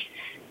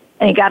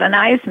 And he got an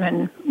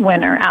Eisman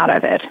winner out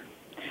of it.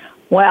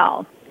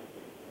 Well,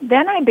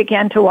 then I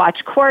began to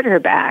watch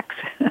quarterbacks,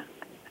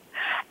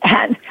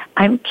 and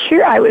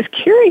I was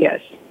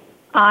curious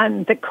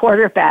on the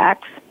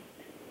quarterbacks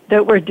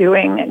that were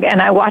doing,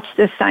 and I watched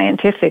this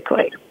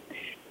scientifically,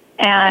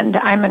 and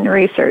I'm in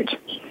research.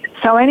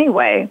 So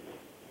anyway,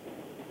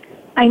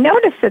 I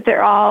noticed that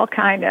they're all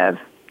kind of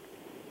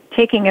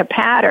taking a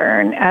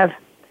pattern of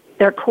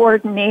their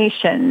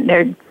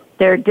coordination,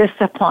 their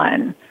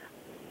discipline,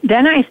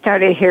 then I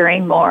started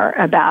hearing more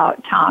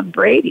about Tom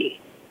Brady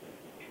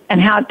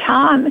and how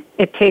Tom,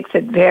 it takes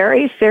it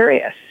very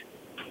serious,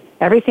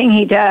 everything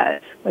he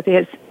does with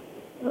his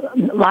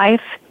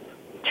life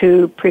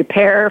to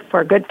prepare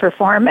for good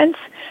performance,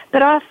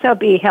 but also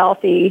be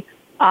healthy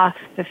off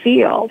the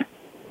field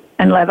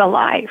and live a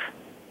life.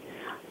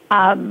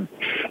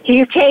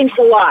 He's changed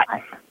a lot.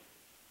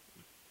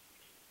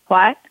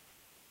 What?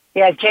 He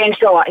has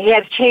changed a lot. He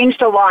has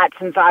changed a lot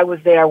since I was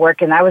there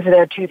working. I was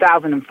there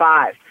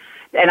 2005.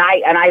 And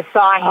I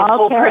saw his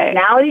whole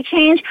personality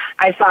change.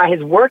 I saw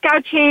his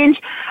workout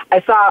change.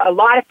 I saw a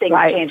lot of things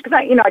change.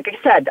 Because like I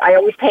said, I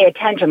always pay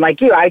attention.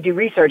 Like you, I do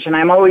research, and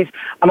I'm always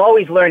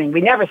learning. We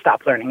never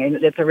stop learning,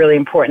 and it's a really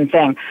important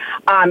thing.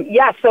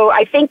 So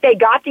I think they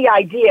got the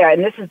idea,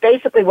 and this is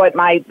basically what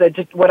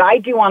what I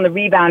do on the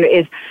rebounder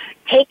is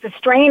take the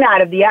strain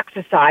out of the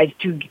exercise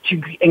to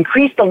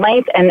increase the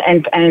length and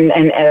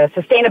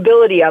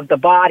sustainability of the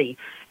body.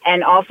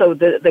 And also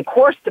the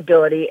core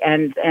stability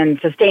and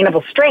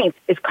sustainable strength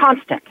is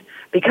constant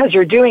because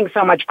you're doing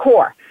so much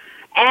core.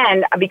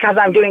 And because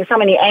I'm doing so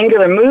many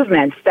angular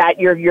movements that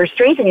you're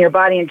strengthening your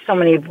body in so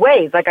many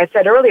ways. Like I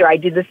said earlier, I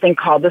did this thing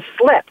called the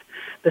slip.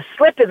 The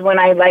slip is when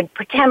I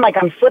pretend like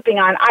I'm slipping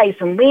on ice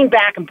and lean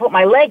back and put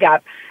my leg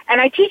up.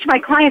 And I teach my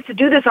clients to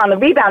do this on the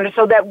rebounder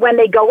so that when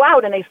they go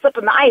out and they slip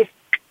on the ice,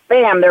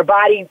 bam, their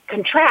body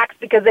contracts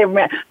because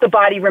the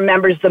body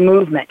remembers the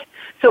movement.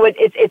 So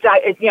it's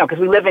because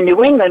we live in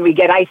New England, we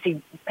get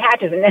icy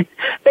patches, and then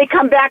they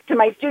come back to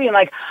my studio and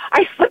like,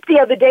 I slipped the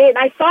other day and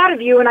I thought of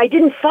you and I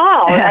didn't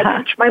fall.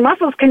 And my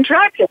muscles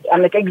contracted.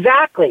 I'm like,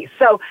 exactly.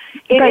 So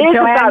it is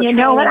Joanne,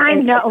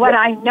 about what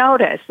I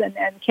notice, and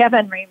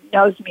Kevin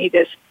knows me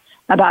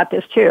about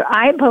this too.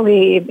 I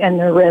believe in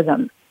the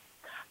rhythm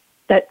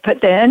that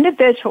put the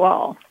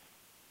individual,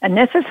 and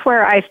this is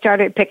where I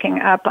started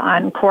picking up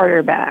on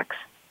quarterbacks,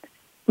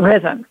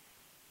 rhythm.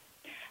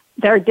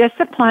 They're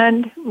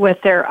disciplined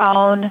with their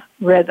own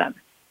rhythm.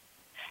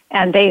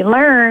 And they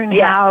learn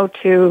how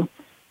to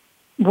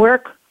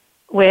work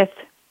with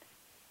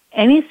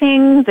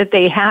anything that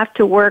they have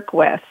to work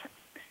with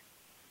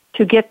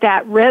to get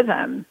that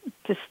rhythm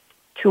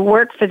to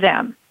work for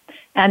them.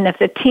 And if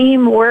the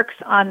team works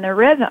on the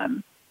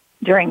rhythm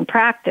during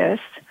practice,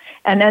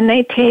 and then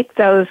they take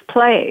those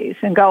plays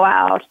and go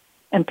out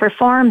and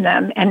perform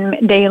them, and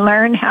they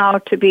learn how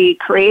to be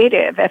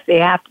creative if they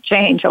have to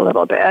change a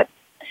little bit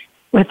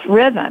with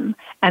rhythm,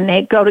 and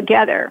they go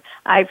together.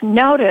 I've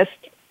noticed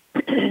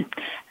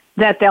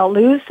that they'll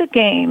lose the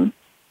game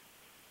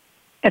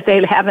if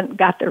they haven't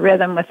got the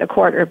rhythm with the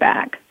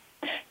quarterback.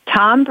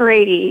 Tom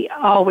Brady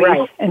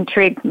always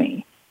intrigued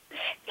me.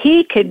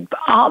 He could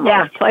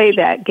almost play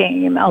that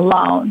game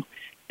alone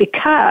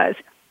because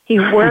he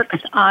works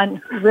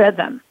on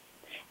rhythm.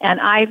 And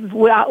I've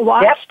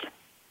watched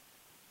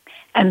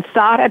and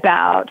thought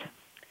about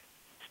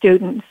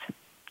students,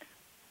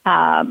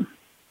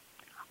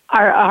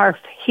 our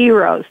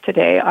heroes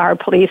today, our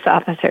police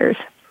officers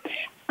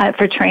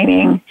for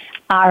training,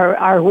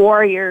 our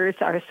warriors,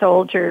 our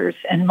soldiers,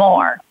 and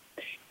more,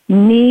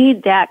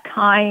 need that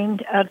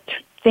kind of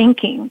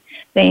thinking.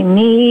 They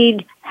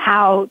need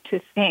how to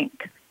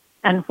think.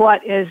 And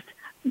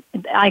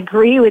I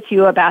agree with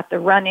you about the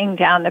running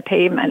down the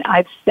pavement.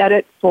 I've said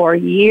it for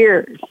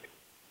years.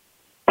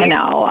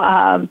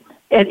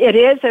 It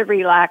is a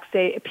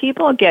relaxation.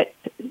 People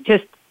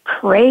just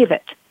crave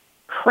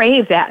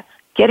that,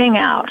 getting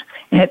out.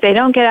 And if they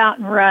don't get out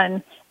and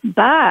run,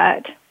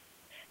 but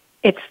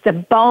it's the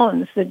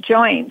bones, the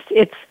joints,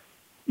 it's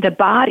the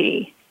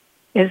body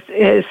has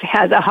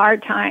a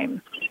hard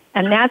time.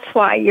 And that's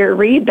why your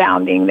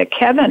rebounding that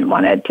Kevin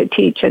wanted to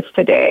teach us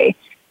today,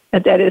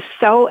 that is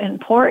so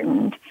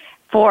important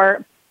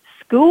for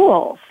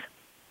schools.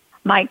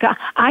 My God,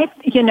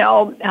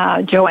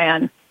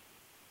 Joanne,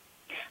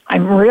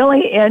 I'm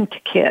really into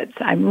kids.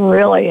 I'm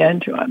really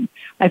into them.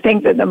 I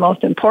think they're the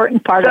most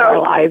important part of our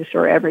lives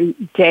for every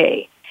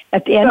day.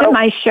 At the end of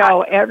my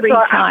show, every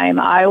time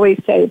I always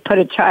say, put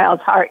a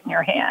child's heart in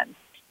your hands.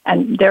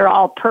 And they're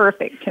all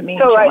perfect to me,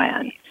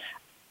 Joanne.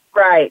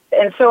 Right.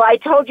 And so I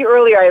told you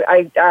earlier,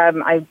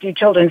 I do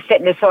children's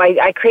fitness. So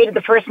I created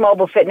the first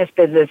mobile fitness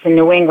business in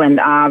New England,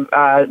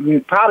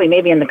 probably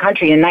maybe in the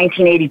country in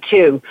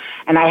 1982.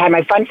 And I had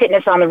my Fun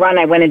Fitness on the Run.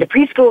 I went into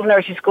preschools,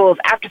 nursery schools,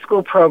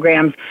 after-school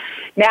programs.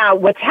 Now,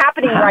 what's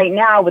happening right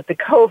now with the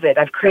COVID,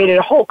 I've created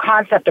a whole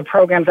concept of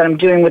programs that I'm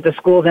doing with the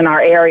schools in our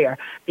area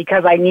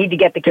because I need to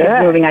get the kids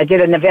moving. I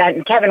did an event,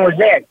 and Kevin was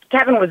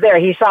there.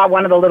 He saw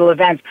one of the little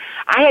events.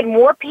 I had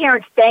more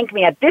parents thank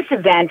me at this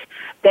event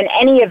than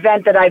any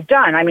event that I've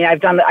done. I mean, I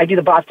do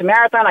the Boston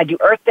Marathon, I do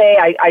Earth Day,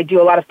 I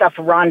do a lot of stuff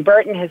for Ron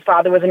Burton. His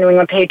father was a New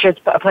England Patriots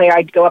player.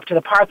 I go up to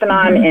the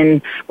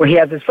Parthenon where he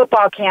has his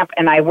football camp,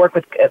 and I work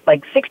with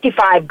like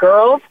 65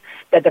 girls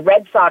that the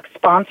Red Sox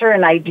sponsor,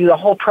 and I do a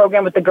whole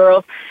program with the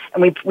girls,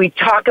 and we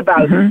talk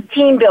about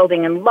team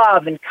building and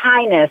love and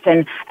kindness,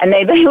 and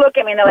they look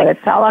at me and they're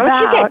like, don't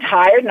you get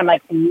tired? And I'm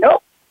like,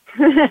 nope.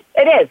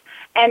 It is.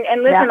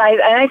 And listen,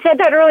 I said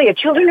that earlier.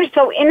 Children are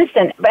so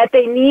innocent, but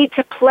they need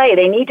to play.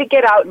 They need to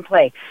get out and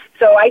play.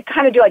 So I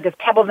kind of do like this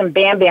Pebbles and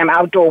Bam Bam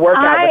outdoor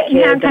workout with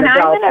kids and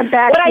adults. I'm going to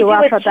back you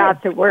up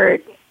about the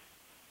word.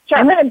 Sure.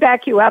 I'm going to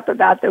back you up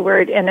about the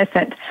word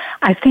innocent.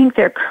 I think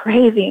they're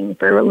craving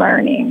for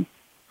learning.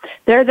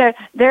 They're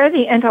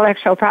the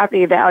intellectual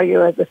property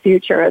value of the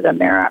future of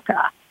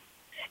America.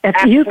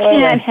 If you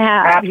can't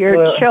have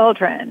your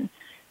children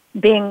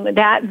being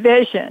that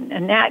vision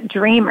and that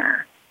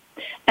dreamer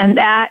and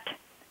that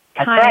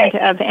kind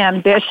of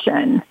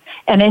ambition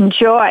and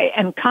enjoy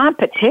and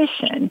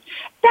competition,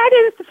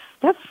 that is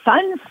the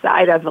fun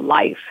side of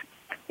life.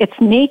 It's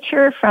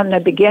nature from the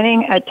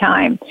beginning of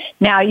time.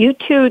 Now, you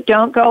two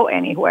don't go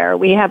anywhere.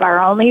 We have our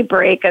only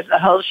break of the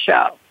whole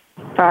show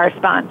for our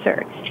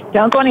sponsor.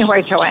 Don't go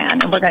anywhere,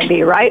 Joanne, and we're going to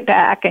be right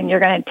back, and you're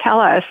going to tell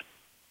us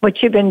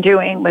what you've been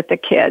doing with the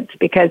kids,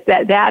 because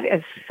that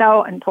is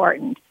so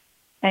important,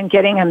 and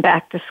getting them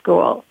back to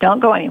school.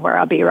 Don't go anywhere.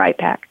 I'll be right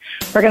back.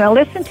 We're going to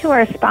listen to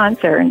our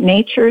sponsor,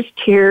 Nature's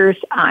Tears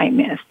Eye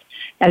Mist.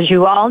 As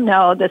you all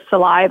know, the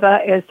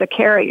saliva is the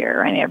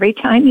carrier, and every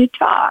time you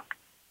talk,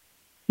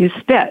 you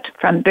spit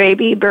from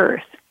baby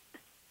birth.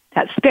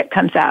 That spit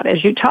comes out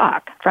as you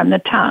talk from the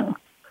tongue.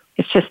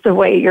 It's just the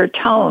way your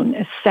tone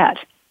is set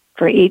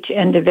for each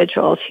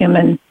individual's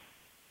human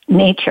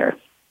nature.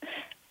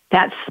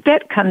 That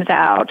spit comes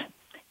out,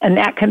 and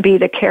that can be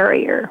the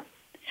carrier.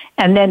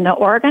 And then the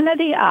organ of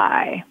the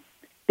eye,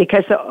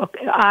 because the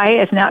eye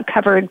is not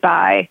covered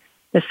by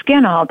the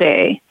skin all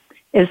day,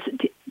 is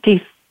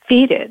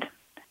defeated.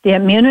 The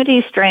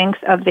immunity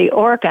strength of the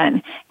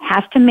organ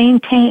has to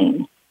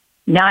maintain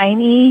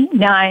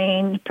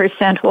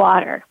 99%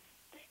 water.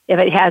 If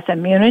it has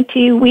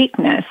immunity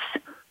weakness,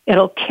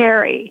 it'll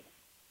carry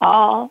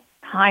all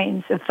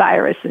kinds of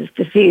viruses,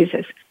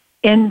 diseases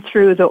in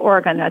through the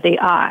organ of the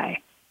eye.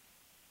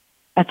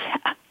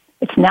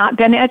 It's not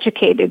been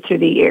educated through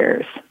the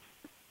years.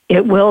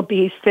 It will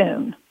be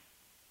soon.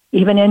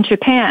 Even in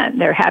Japan,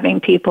 they're having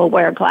people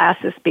wear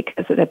glasses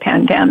because of the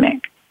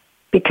pandemic,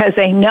 because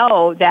they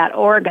know that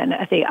organ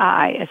of the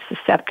eye is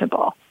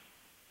susceptible.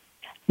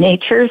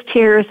 Nature's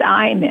Tears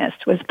Eye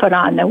Mist was put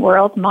on the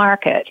world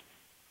market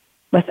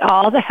with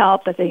all the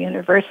help of the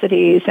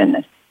universities and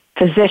the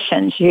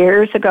physicians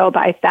years ago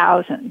by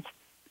thousands,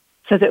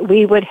 so that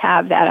we would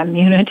have that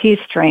immunity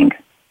strength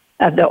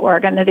of the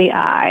organ of the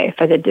eye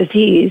for the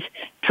disease,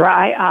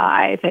 dry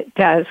eye, that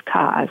does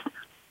cause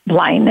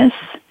blindness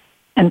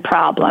and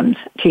problems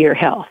to your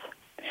health.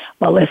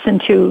 Well, listen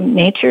to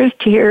Nature's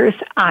Tears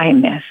Eye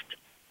Mist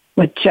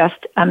with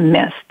just a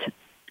mist.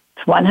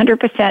 It's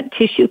 100%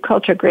 tissue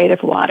culture grade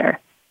of water.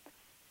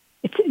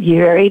 It's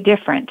very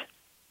different.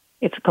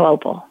 It's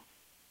global.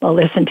 Well,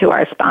 listen to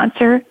our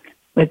sponsor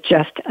with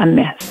just a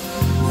mist.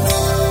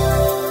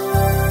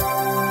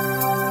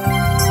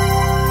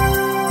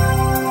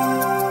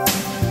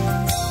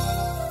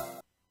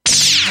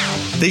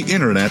 The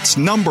Internet's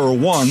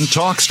 #1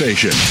 talk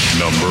station.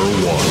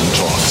 #1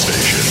 talk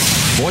station.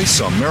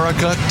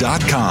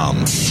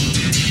 VoiceAmerica.com.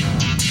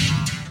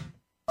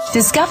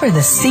 Discover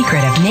the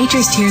secret of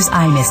Nature's Tears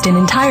Eye Mist, an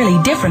entirely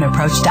different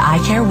approach to eye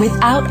care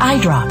without eye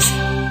drops.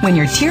 When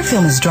your tear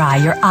film is dry,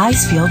 your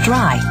eyes feel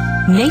dry.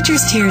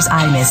 Nature's Tears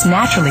Eye Mist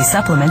naturally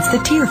supplements the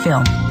tear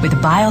film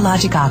with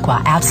Biologic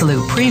Aqua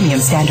Absolute Premium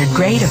Standard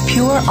Grade of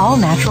pure,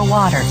 all-natural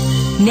water.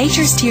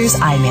 Nature's Tears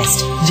Eye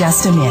Mist,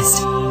 just a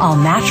mist. All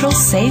natural,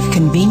 safe,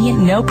 convenient,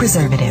 no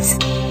preservatives.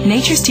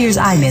 Nature's Tears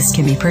Eye Mist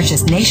can be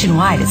purchased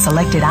nationwide at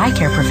selected eye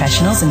care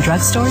professionals and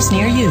drugstores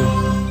near you.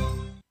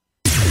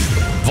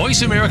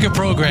 Voice America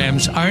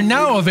programs are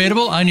now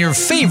available on your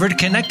favorite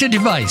connected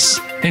device,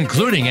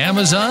 including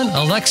Amazon,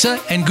 Alexa,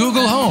 and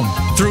Google Home.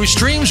 Through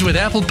streams with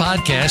Apple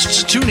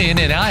Podcasts, TuneIn,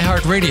 and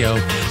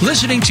iHeartRadio,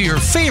 listening to your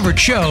favorite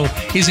show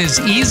is as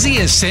easy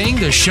as saying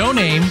the show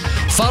name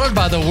followed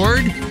by the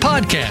word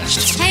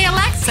podcast. Hey,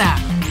 Alexa,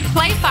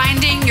 play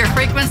Finding Your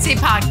Frequency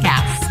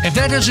podcast. If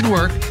that doesn't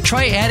work,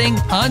 try adding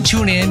on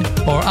TuneIn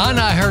or on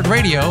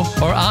iHeartRadio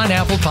or on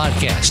Apple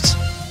Podcasts.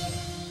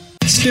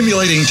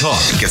 Stimulating talk.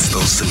 It gets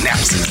those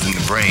synapses in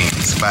the brain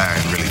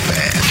firing really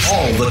fast.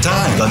 All the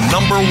time. The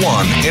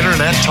 #1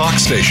 Internet talk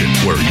station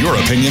where your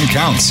opinion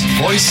counts.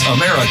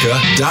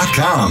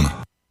 VoiceAmerica.com.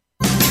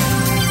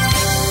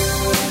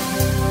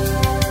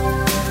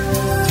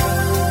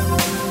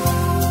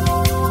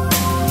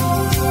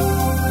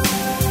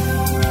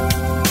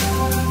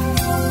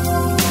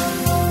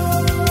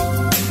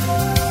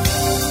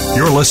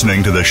 You're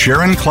listening to the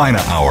Sharon Kleyne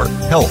Hour,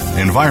 Health,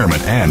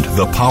 Environment, and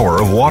the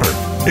Power of Water.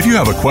 If you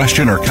have a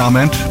question or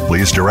comment,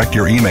 please direct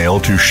your email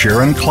to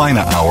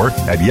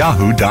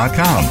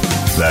SharonKleineHour@yahoo.com.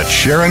 That's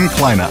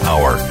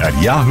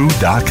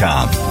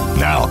SharonKleineHour@yahoo.com.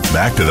 Now,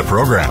 back to the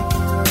program.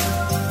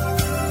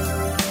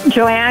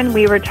 Joanne,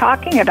 we were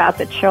talking about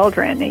the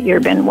children that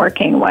you've been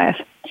working with,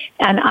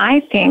 and I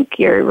think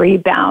you're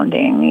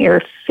rebounding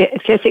your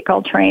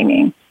physical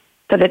training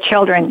for the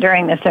children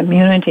during this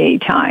immunity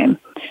time.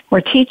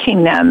 We're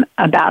teaching them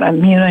about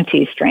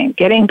immunity strength,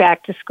 getting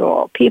back to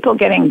school, people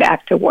getting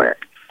back to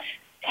work,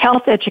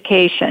 health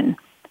education,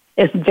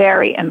 is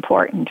very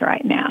important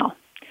right now.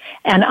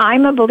 And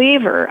I'm a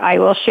believer, I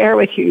will share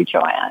with you,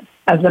 Joanne,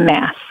 of the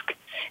mask.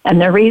 And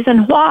the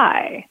reason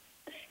why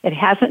it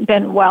hasn't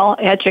been well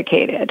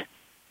educated.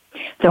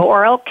 The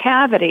oral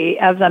cavity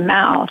of the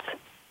mouth,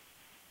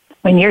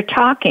 when you're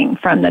talking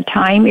from the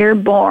time you're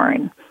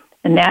born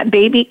and that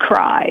baby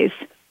cries,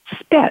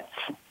 spits.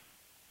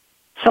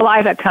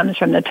 Saliva comes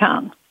from the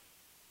tongue.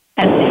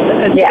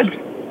 And yes.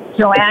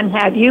 Joanne,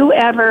 have you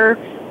ever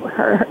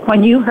heard,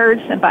 when you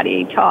heard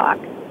somebody talk,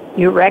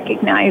 you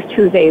recognized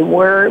who they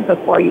were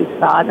before you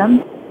saw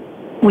them?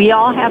 We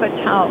all have a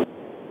tone.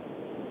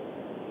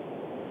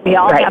 We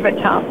all have a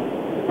tone.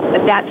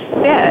 But that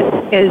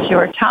spit is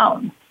your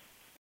tone.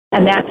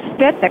 And that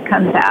spit that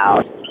comes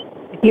out,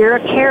 you're a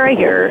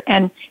carrier,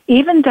 and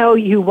even though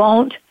you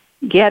won't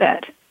get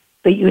it,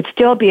 but you'd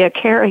still be a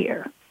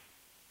carrier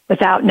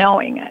without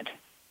knowing it.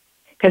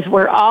 Because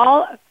we're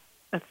all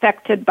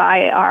affected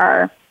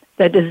by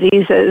the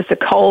diseases, the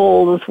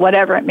colds,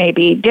 whatever it may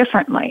be,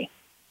 differently.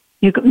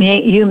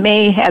 You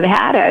may have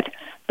had it,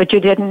 but you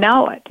didn't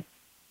know it.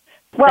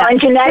 Well, and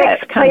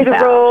genetics plays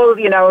a role.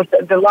 You know,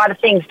 a lot of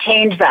things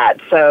change that.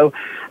 So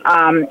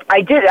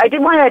I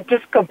did want to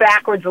just go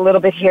backwards a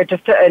little bit here,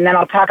 and then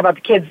I'll talk about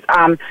the kids.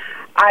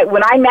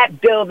 When I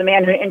met Bill, the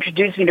man who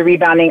introduced me to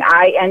rebounding,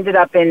 I ended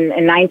up in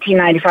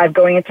 1995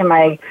 going into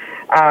my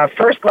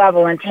first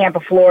level in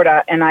Tampa,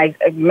 Florida, and I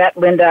met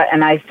Linda,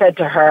 and I said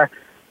to her,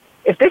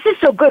 if this is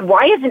so good,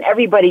 why isn't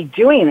everybody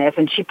doing this?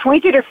 And she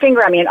pointed her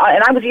finger at me, and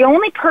I was the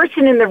only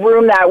person in the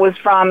room that was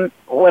from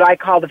what I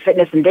call the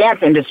fitness and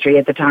dance industry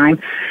at the time.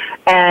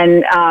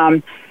 And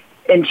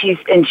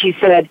she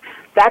said,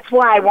 that's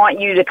why I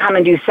want you to come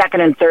and do second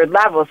and third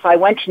level. So I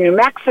went to New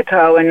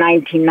Mexico in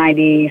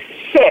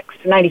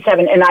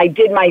 97, and I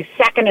did my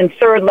second and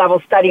third level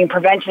studying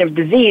prevention of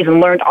disease and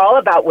learned all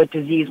about what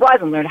disease was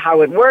and learned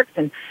how it works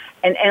and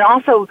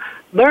also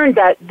learned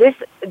that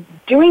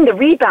doing the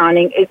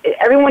rebounding,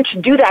 everyone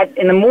should do that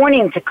in the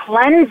morning to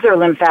cleanse their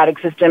lymphatic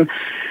system,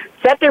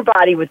 set their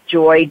body with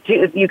joy.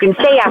 You can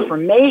say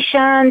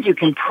affirmations, you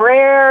can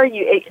prayer,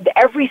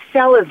 every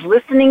cell is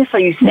listening, so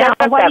you set up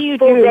that full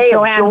day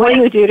of joy. What do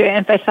you do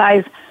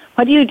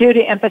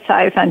to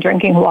emphasize on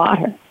drinking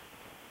water?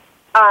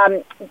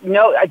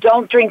 No, I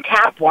don't drink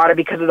tap water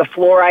because of the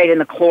fluoride and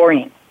the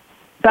chlorine.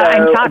 But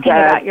I'm talking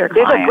about your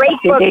clients. There's a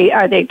great book.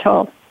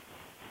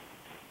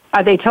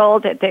 Are they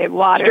told that the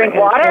water is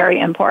very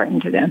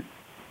important to them?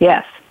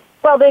 Yes.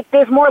 Well,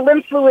 there's more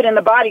lymph fluid in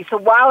the body, so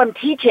while I'm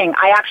teaching,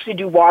 I actually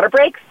do water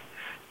breaks.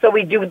 So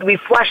we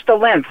flush the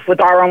lymph with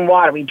our own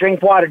water. We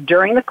drink water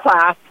during the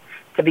class,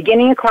 the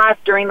beginning of class,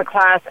 during the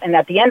class, and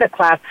at the end of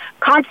class,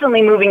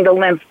 constantly moving the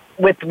lymph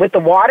with the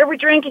water we're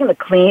drinking, the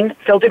clean,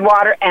 filtered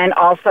water, and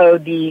also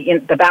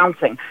the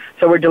bouncing.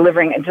 So we're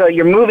delivering until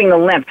you're moving the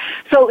lymph.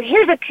 So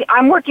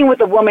I'm working with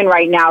a woman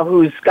right now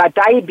who's got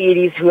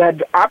diabetes, who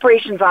had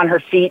operations on her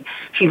feet.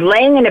 She's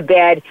laying in a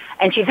bed,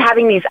 and she's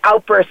having these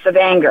outbursts of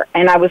anger.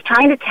 And I was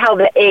trying to tell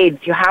the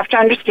aides, you have to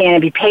understand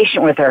and be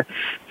patient with her.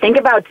 Think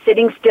about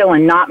sitting still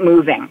and not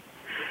moving.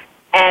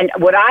 And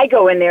what I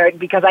go in there,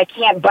 because I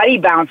can't buddy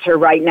bounce her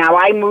right now,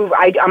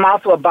 I'm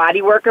also a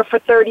body worker for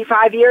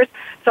 35 years,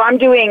 so I'm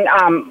doing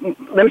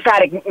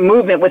lymphatic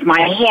movement with my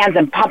hands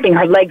and pumping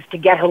her legs to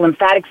get her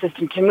lymphatic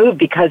system to move,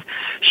 because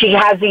she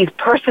has these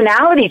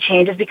personality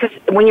changes, because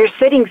when you're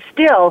sitting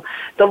still,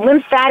 the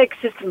lymphatic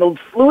system, the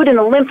fluid in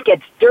the lymph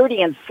gets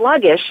dirty and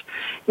sluggish.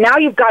 Now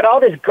you've got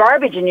all this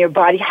garbage in your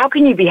body. How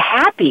can you be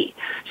happy?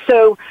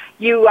 So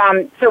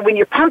when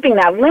you're pumping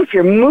that lymph,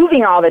 you're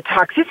moving all the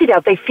toxicity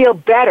out. They feel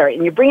better,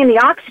 and you're bringing the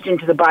oxygen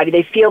to the body.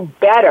 They feel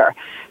better.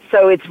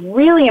 So it's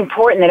really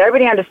important that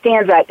everybody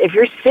understands that if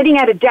you're sitting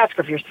at a desk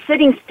or if you're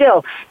sitting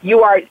still,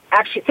 you are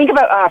actually, think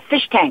about a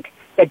fish tank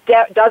that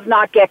does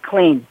not get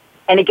clean,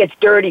 and it gets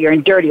dirtier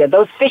and dirtier.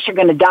 Those fish are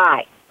going to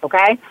die,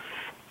 okay?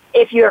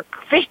 If your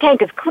fish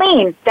tank is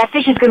clean, that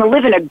fish is going to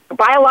live in a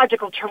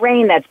biological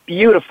terrain that's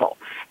beautiful.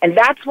 And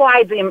that's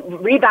why the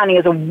rebounding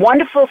is a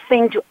wonderful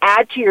thing to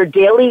add to your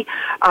daily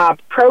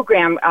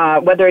program,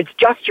 whether it's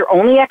just your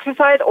only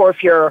exercise or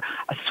if you're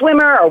a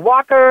swimmer, a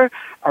walker,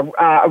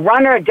 a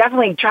runner.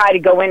 Definitely try to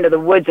go into the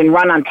woods and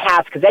run on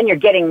paths, because then you're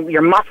getting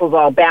your muscles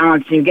all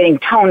balanced and you're getting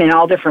tone in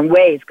all different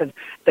ways, because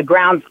the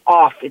ground's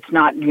off. It's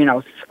not,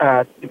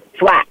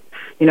 flat.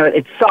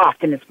 It's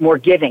soft and it's more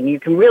giving. You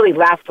can really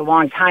last a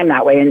long time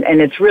that way,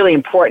 and it's really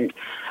important.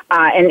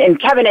 And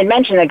Kevin had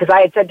mentioned that, because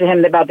I had said to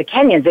him about the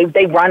Kenyans,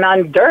 they run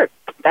on dirt.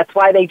 That's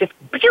why they just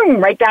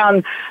boom, right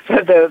down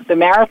the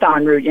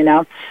marathon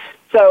route,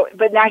 So,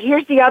 but now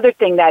here's the other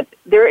thing, that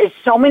there is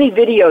so many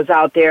videos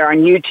out there on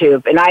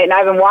YouTube, and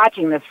I've been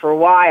watching this for a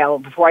while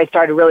before I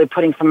started really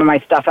putting some of my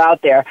stuff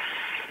out there.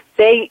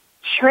 They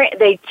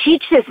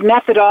teach this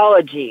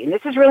methodology, and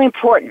this is really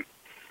important,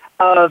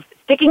 of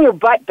sticking your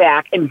butt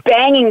back and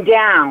banging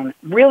down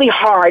really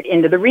hard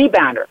into the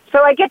rebounder.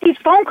 So I get these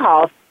phone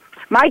calls.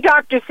 My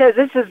doctor says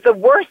this is the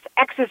worst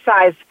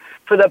exercise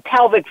for the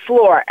pelvic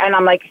floor. And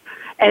I'm like,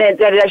 and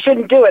that I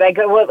shouldn't do it. I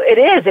go, well, it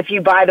is if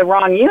you buy the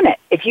wrong unit.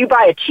 If you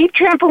buy a cheap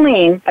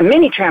trampoline, a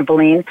mini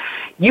trampoline,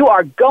 you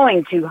are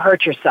going to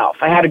hurt yourself.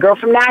 I had a girl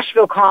from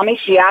Nashville call me.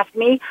 She asked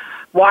me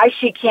why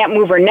she can't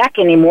move her neck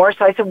anymore.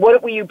 So I said,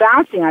 what were you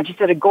bouncing on? She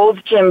said, a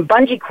Gold's Gym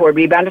bungee cord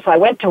rebound. So I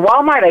went to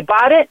Walmart, I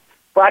bought it,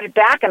 brought it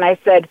back, and I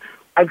said,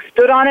 I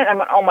stood on it, and I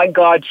went, oh my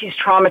God, she's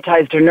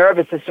traumatized her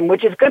nervous system,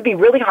 which is going to be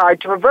really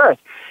hard to reverse.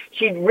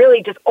 She'd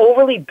really just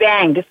overly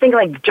banged, just thinking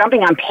like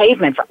jumping on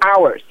pavement for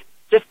hours.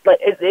 Just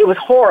it was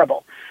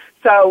horrible.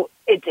 So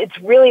it's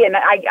really, and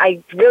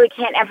I really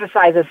can't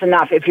emphasize this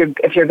enough. If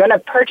you're going to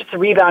purchase a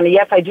rebound, and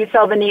yes, I do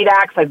sell the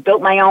Needax. I've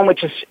built my own,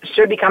 which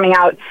should be coming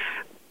out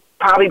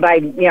probably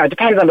by, it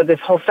depends on this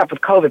whole stuff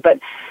with COVID, but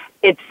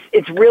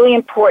it's really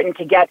important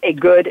to get a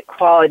good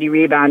quality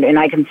rebound, and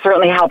I can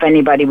certainly help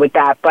anybody with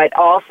that. But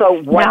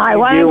also, what I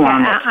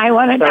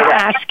wanted to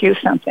ask you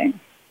something.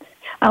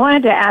 I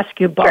wanted to ask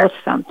you both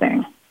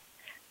something.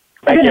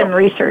 I've been in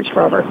research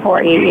for over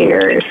 40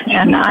 years,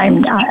 and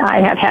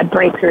I have had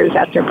breakthroughs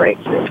after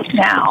breakthroughs.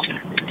 Now,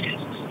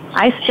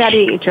 I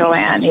study,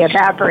 Joanne, the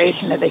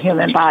evaporation of the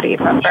human body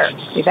from birth,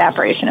 the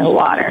evaporation of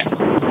water,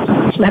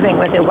 living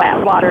with the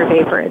water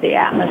vapor of the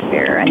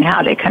atmosphere and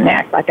how they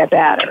connect like a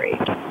battery.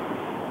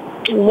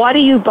 What do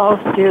you both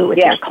do with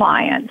your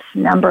clients?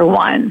 Number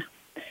one,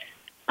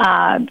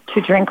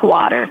 to drink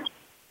water.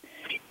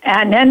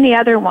 And then the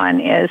other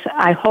one is,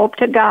 I hope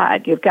to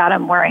God you've got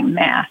them wearing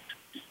masks.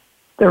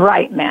 The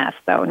right mask,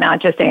 though, not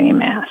just any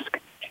mask.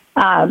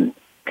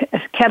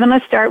 Kevin,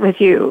 let's start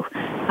with you.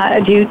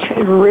 Do you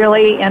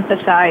really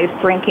emphasize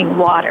drinking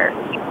water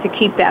to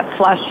keep that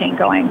flushing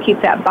going,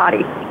 keep that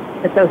body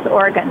with those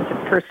organs, the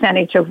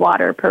percentage of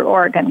water per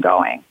organ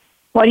going?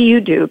 What do you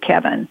do,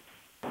 Kevin?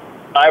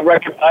 I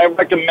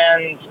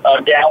recommend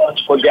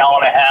gallons to a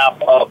gallon and a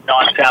half of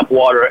non-tap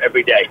water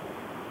every day.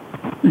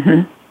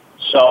 Mm-hmm.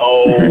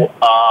 So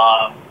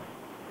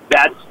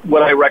that's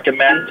what I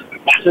recommend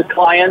to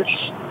clients.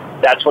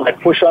 That's what I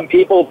push on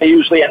people. They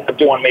usually end up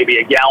doing maybe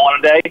a gallon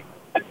a day.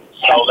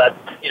 So that's,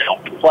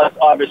 plus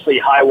obviously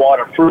high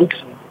water fruits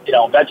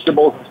and,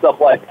 vegetables and stuff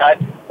like that.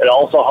 It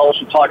also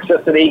helps with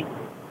toxicity.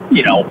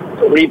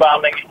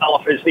 Rebounding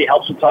obviously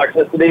helps with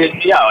toxicity.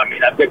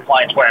 And I've got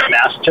clients wearing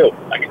masks too.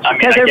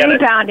 Because the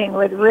rebounding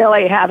would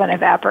really have an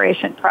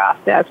evaporation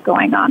process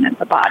going on in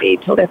the body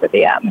to live with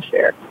the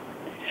atmosphere.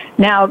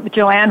 Now,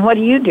 Joanne, what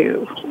do you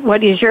do?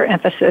 What is your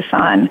emphasis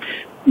on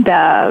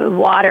the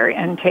water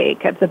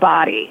intake of the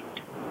body?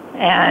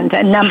 And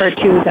number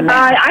two, the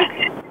mask.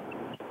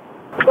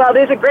 Well,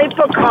 there's a great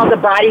book called The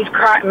Body's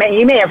Cry.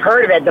 You may have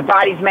heard of it, The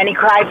Body's Many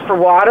Cries for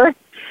Water.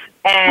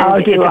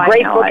 And it's a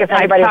great book if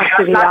anybody talked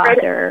to the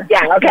author.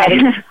 Yeah, okay.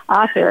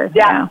 Author,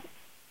 yeah.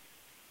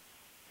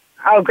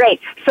 Oh,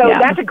 great. So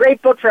that's a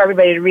great book for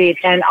everybody to read.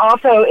 And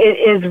also it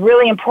is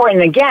really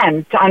important,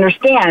 again, to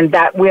understand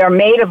that we are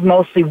made of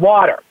mostly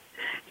water.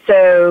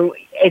 So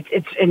it's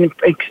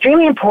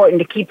extremely important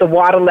to keep the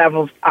water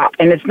levels up.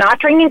 And it's not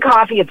drinking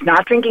coffee, it's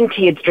not drinking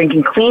tea, it's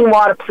drinking clean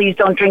water. Please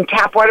don't drink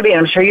tap water. And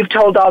I'm sure you've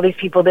told all these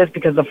people this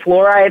because the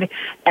fluoride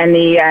and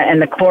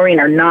the chlorine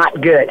are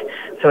not good.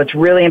 So it's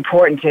really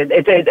important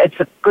it's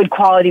a good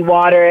quality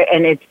water,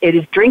 and it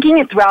is drinking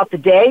it throughout the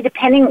day,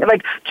 depending,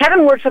 like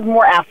Kevin works with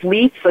more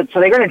athletes, so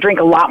they're going to drink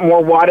a lot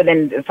more water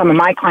than some of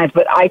my clients,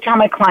 but I tell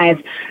my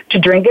clients to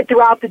drink it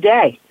throughout the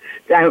day.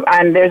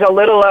 And there's a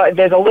little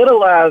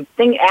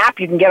app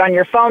you can get on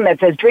your phone that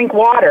says drink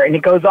water, and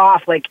it goes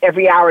off like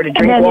every hour to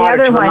drink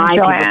water. And then the other one,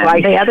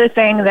 Joanne,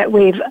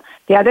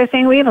 the other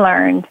thing we've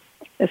learned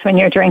is when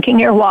you're drinking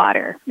your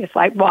water, it's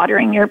like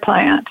watering your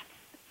plant.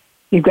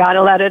 You've got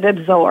to let it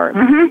absorb.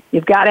 Mm-hmm.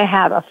 You've got to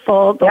have a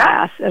full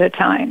glass at a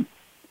time.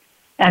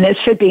 And it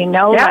should be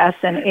no less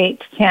than 8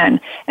 to 10.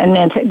 And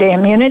then the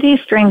immunity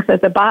strength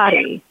of the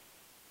body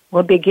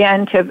will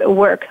begin to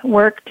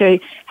work to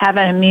have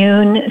an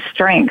immune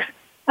strength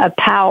of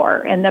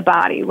power in the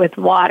body with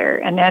water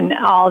and then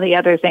all the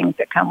other things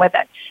that come with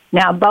it.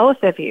 Now,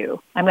 both of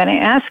you, I'm going to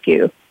ask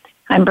you,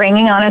 I'm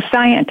bringing on a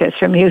scientist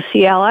from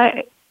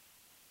UCLA,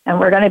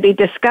 and we're going to be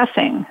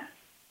discussing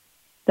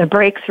the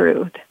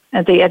breakthrough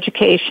of the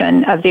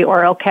education of the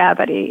oral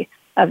cavity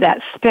of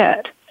that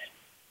spit.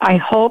 I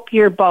hope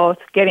you're both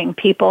getting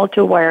people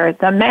to wear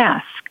the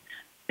mask,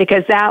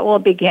 because that will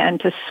begin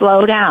to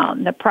slow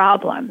down the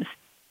problems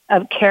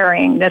of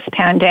carrying this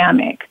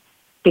pandemic,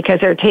 because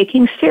they're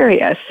taking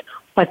serious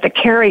what the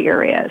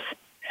carrier is.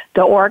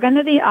 The organ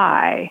of the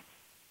eye,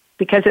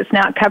 because it's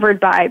not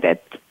covered by the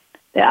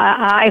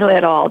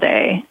eyelid all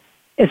day,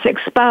 is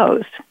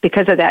exposed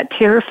because of that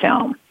tear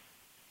film.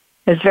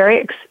 It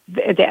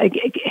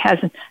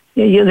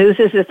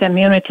loses its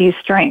immunity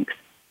strength,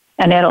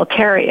 and it'll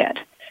carry it.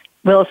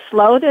 We'll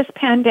slow this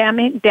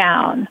pandemic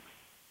down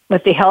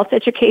with the health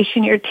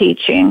education you're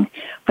teaching,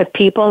 with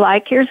people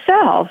like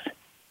yourselves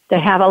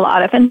that have a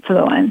lot of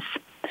influence.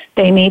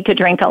 They need to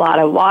drink a lot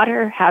of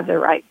water, have the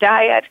right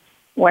diet,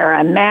 wear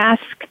a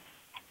mask,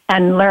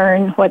 and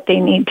learn what they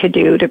need to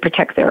do to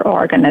protect their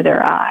organ of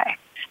their eye.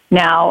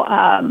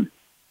 Now,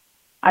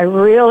 I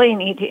really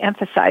need to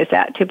emphasize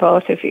that to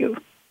both of you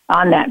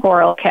on that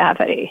oral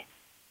cavity.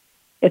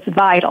 It's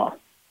vital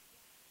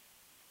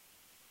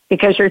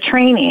because your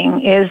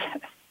training is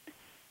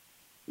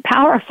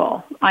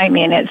powerful. I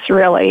mean, it's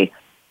really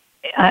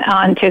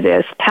onto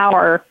this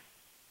power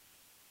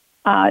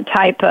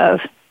type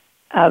of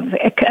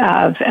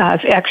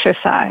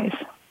exercise.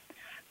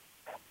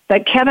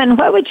 But Kevin,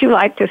 what would you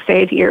like to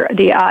say to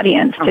the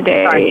audience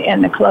today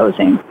in the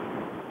closing?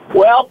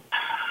 Well,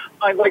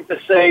 I'd like to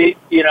say,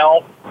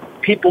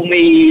 people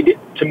need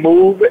to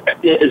move.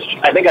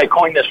 I think I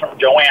coined this from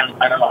Joanne.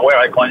 I don't know where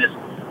I coined this.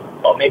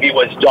 Or maybe it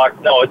was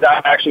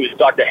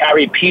Dr.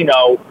 Harry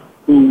Pino,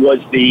 who was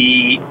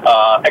the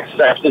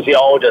exercise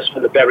physiologist for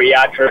the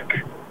bariatric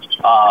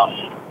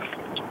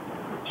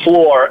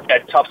floor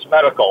at Tufts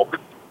Medical.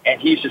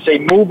 And he used to say,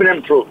 move and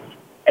improve.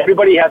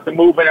 Everybody has to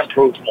move and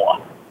improve more.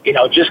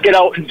 Just get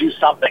out and do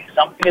something.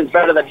 Something is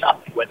better than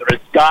nothing, whether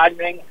it's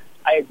gardening.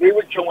 I agree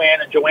with Joanne,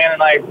 and Joanne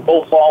and I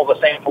both follow the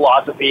same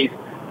philosophies,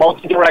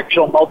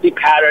 multi-directional,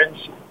 multi-patterns,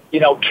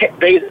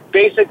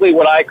 basically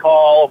what I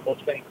call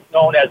what's been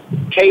known as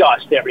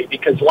chaos theory,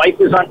 because life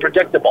is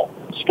unpredictable.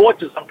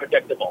 Sports is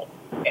unpredictable.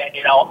 And,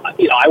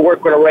 I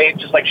work with a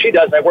range, just like she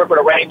does, I work with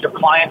a range of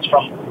clients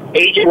from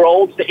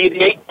 80-year-olds to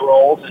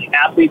 88-year-olds and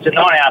athletes and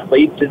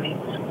non-athletes. And,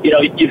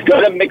 you've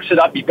got to mix it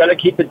up. You've got to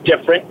keep it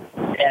different.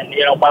 And,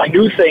 my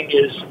new thing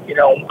is,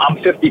 I'm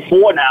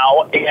 54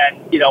 now,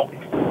 and,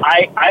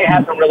 I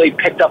haven't really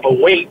picked up a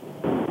weight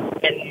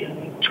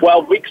in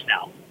 12 weeks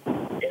now,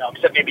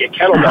 except maybe a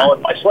kettlebell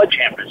and my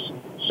sledgehammers.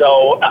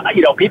 So,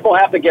 people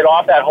have to get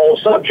off that whole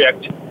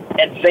subject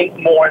and think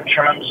more in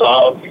terms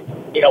of,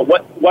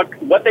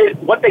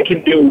 what they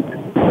can do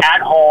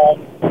at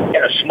home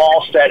in a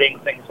small setting,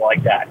 things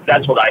like that.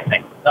 That's what I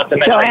think. Not to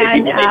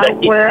mention,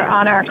 Joanne, we're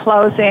on our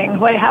closing.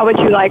 How would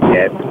you like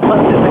to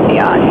close it with the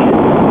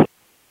audience?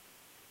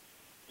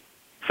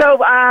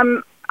 So,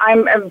 I'm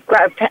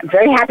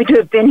very happy to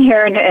have been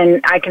here,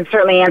 and I can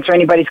certainly answer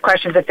anybody's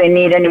questions if they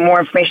need any more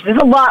information.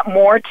 There's a lot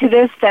more to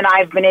this than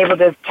I've been able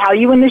to tell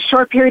you in this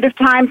short period of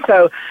time.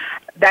 So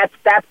that's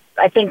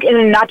I think, in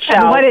a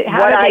nutshell, how do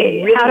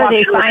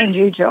they find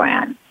you,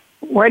 Joanne?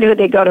 Where do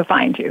they go to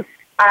find you?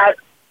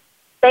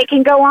 They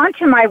can go on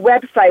to my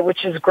website,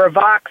 which is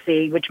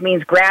Gravoxy, which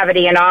means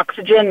gravity and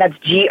oxygen. That's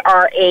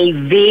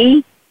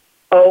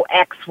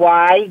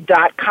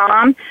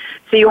GRAVOXY.com.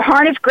 So you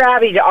harness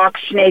gravity to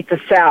oxygenate the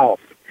cells.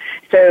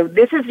 So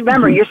this is,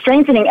 remember, you're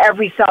strengthening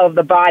every cell of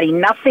the body.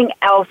 Nothing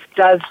else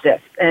does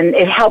this. And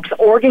it helps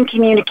organ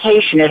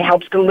communication. It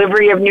helps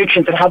delivery of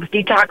nutrients. It helps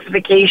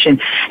detoxification.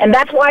 And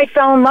that's why I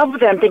fell in love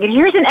with it. I'm thinking,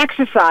 here's an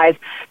exercise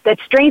that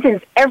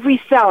strengthens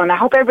every cell. And I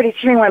hope everybody's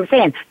hearing what I'm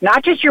saying.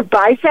 Not just your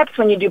biceps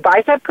when you do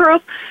bicep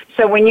curls.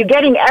 So when you're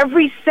getting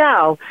every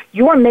cell,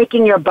 you are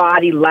making your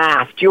body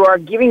last. You are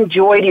giving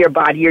joy to your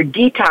body. You're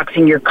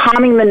detoxing. You're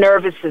calming the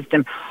nervous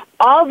system.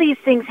 All these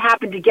things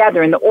happen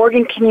together in the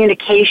organ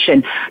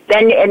communication,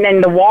 and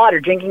then the water,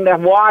 drinking the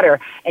water,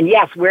 and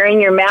yes, wearing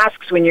your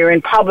masks when you're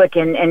in public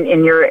and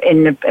you're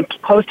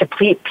close to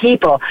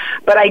people.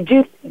 But I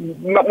do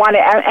want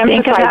to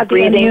emphasize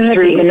breathing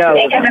through the nose.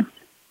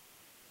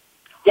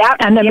 Yeah,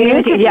 and the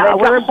immunity. Yeah,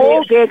 we're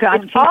big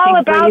on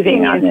teaching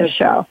breathing on this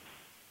show.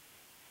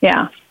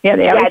 Yeah,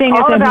 everything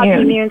is all about the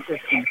immune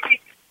system.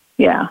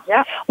 Yeah.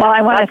 Well,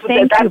 I want to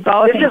thank you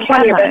both. This is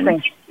one of your best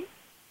things.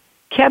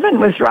 Kevin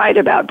was right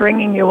about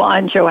bringing you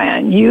on,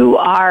 Joanne. You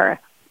are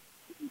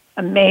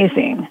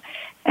amazing.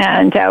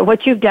 And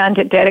what you've done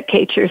to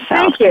dedicate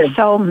yourself to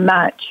so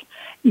much.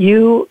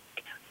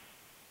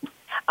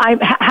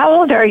 How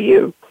old are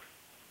you?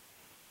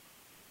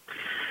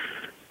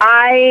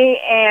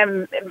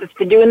 I've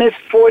been doing this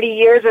 40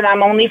 years, and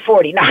I'm only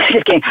 40. No, I'm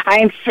just kidding.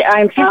 I'm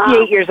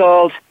 58 years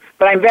old.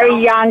 But I'm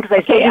very young because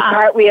I still do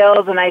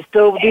cartwheels and I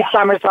still do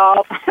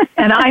somersaults.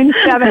 And I'm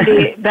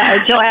 70.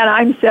 Joanne,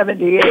 I'm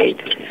 78,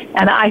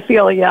 and I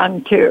feel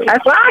young too.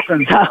 That's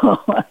awesome. So,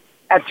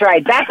 that's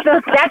right. That's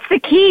the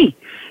key.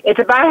 It's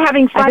about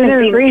having fun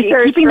and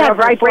keeping that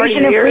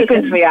vibration and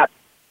frequency up.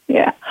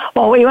 Yeah.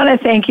 Well, we want to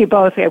thank you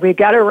both here. We've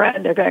got to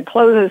run. They're going to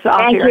close us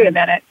off here in a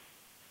minute.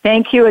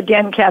 Thank you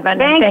again, Kevin.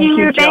 Thank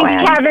you,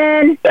 Joanne. Thanks,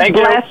 Kevin.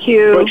 Bless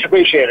you. Much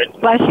appreciated.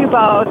 Bless you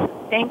both.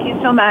 Thank you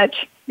so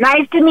much.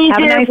 Nice to meet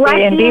you. Have a nice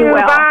day and be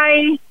well.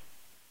 Bye.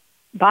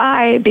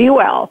 Bye. Be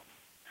well.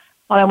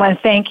 Well, I want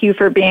to thank you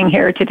for being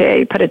here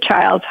today. Put a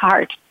child's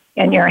heart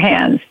in your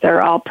hands.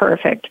 They're all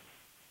perfect.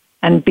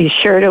 And be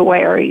sure to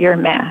wear your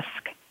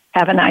mask.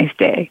 Have a nice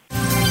day.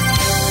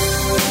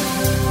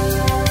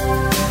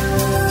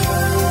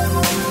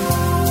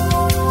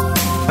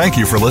 Thank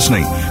you for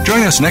listening.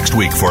 Join us next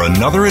week for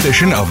another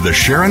edition of the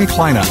Sharon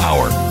Kleyne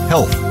Hour,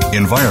 Health,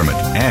 Environment,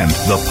 and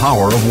the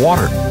Power of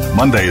Water.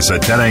 Mondays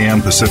at 10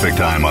 a.m. Pacific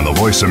Time on the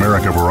Voice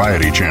America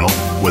Variety Channel,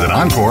 with an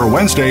encore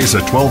Wednesdays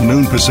at 12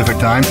 noon Pacific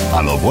Time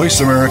on the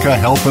Voice America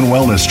Health and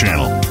Wellness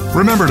Channel.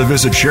 Remember to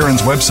visit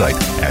Sharon's website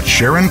at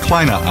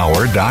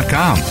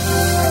SharonKleinehour.com.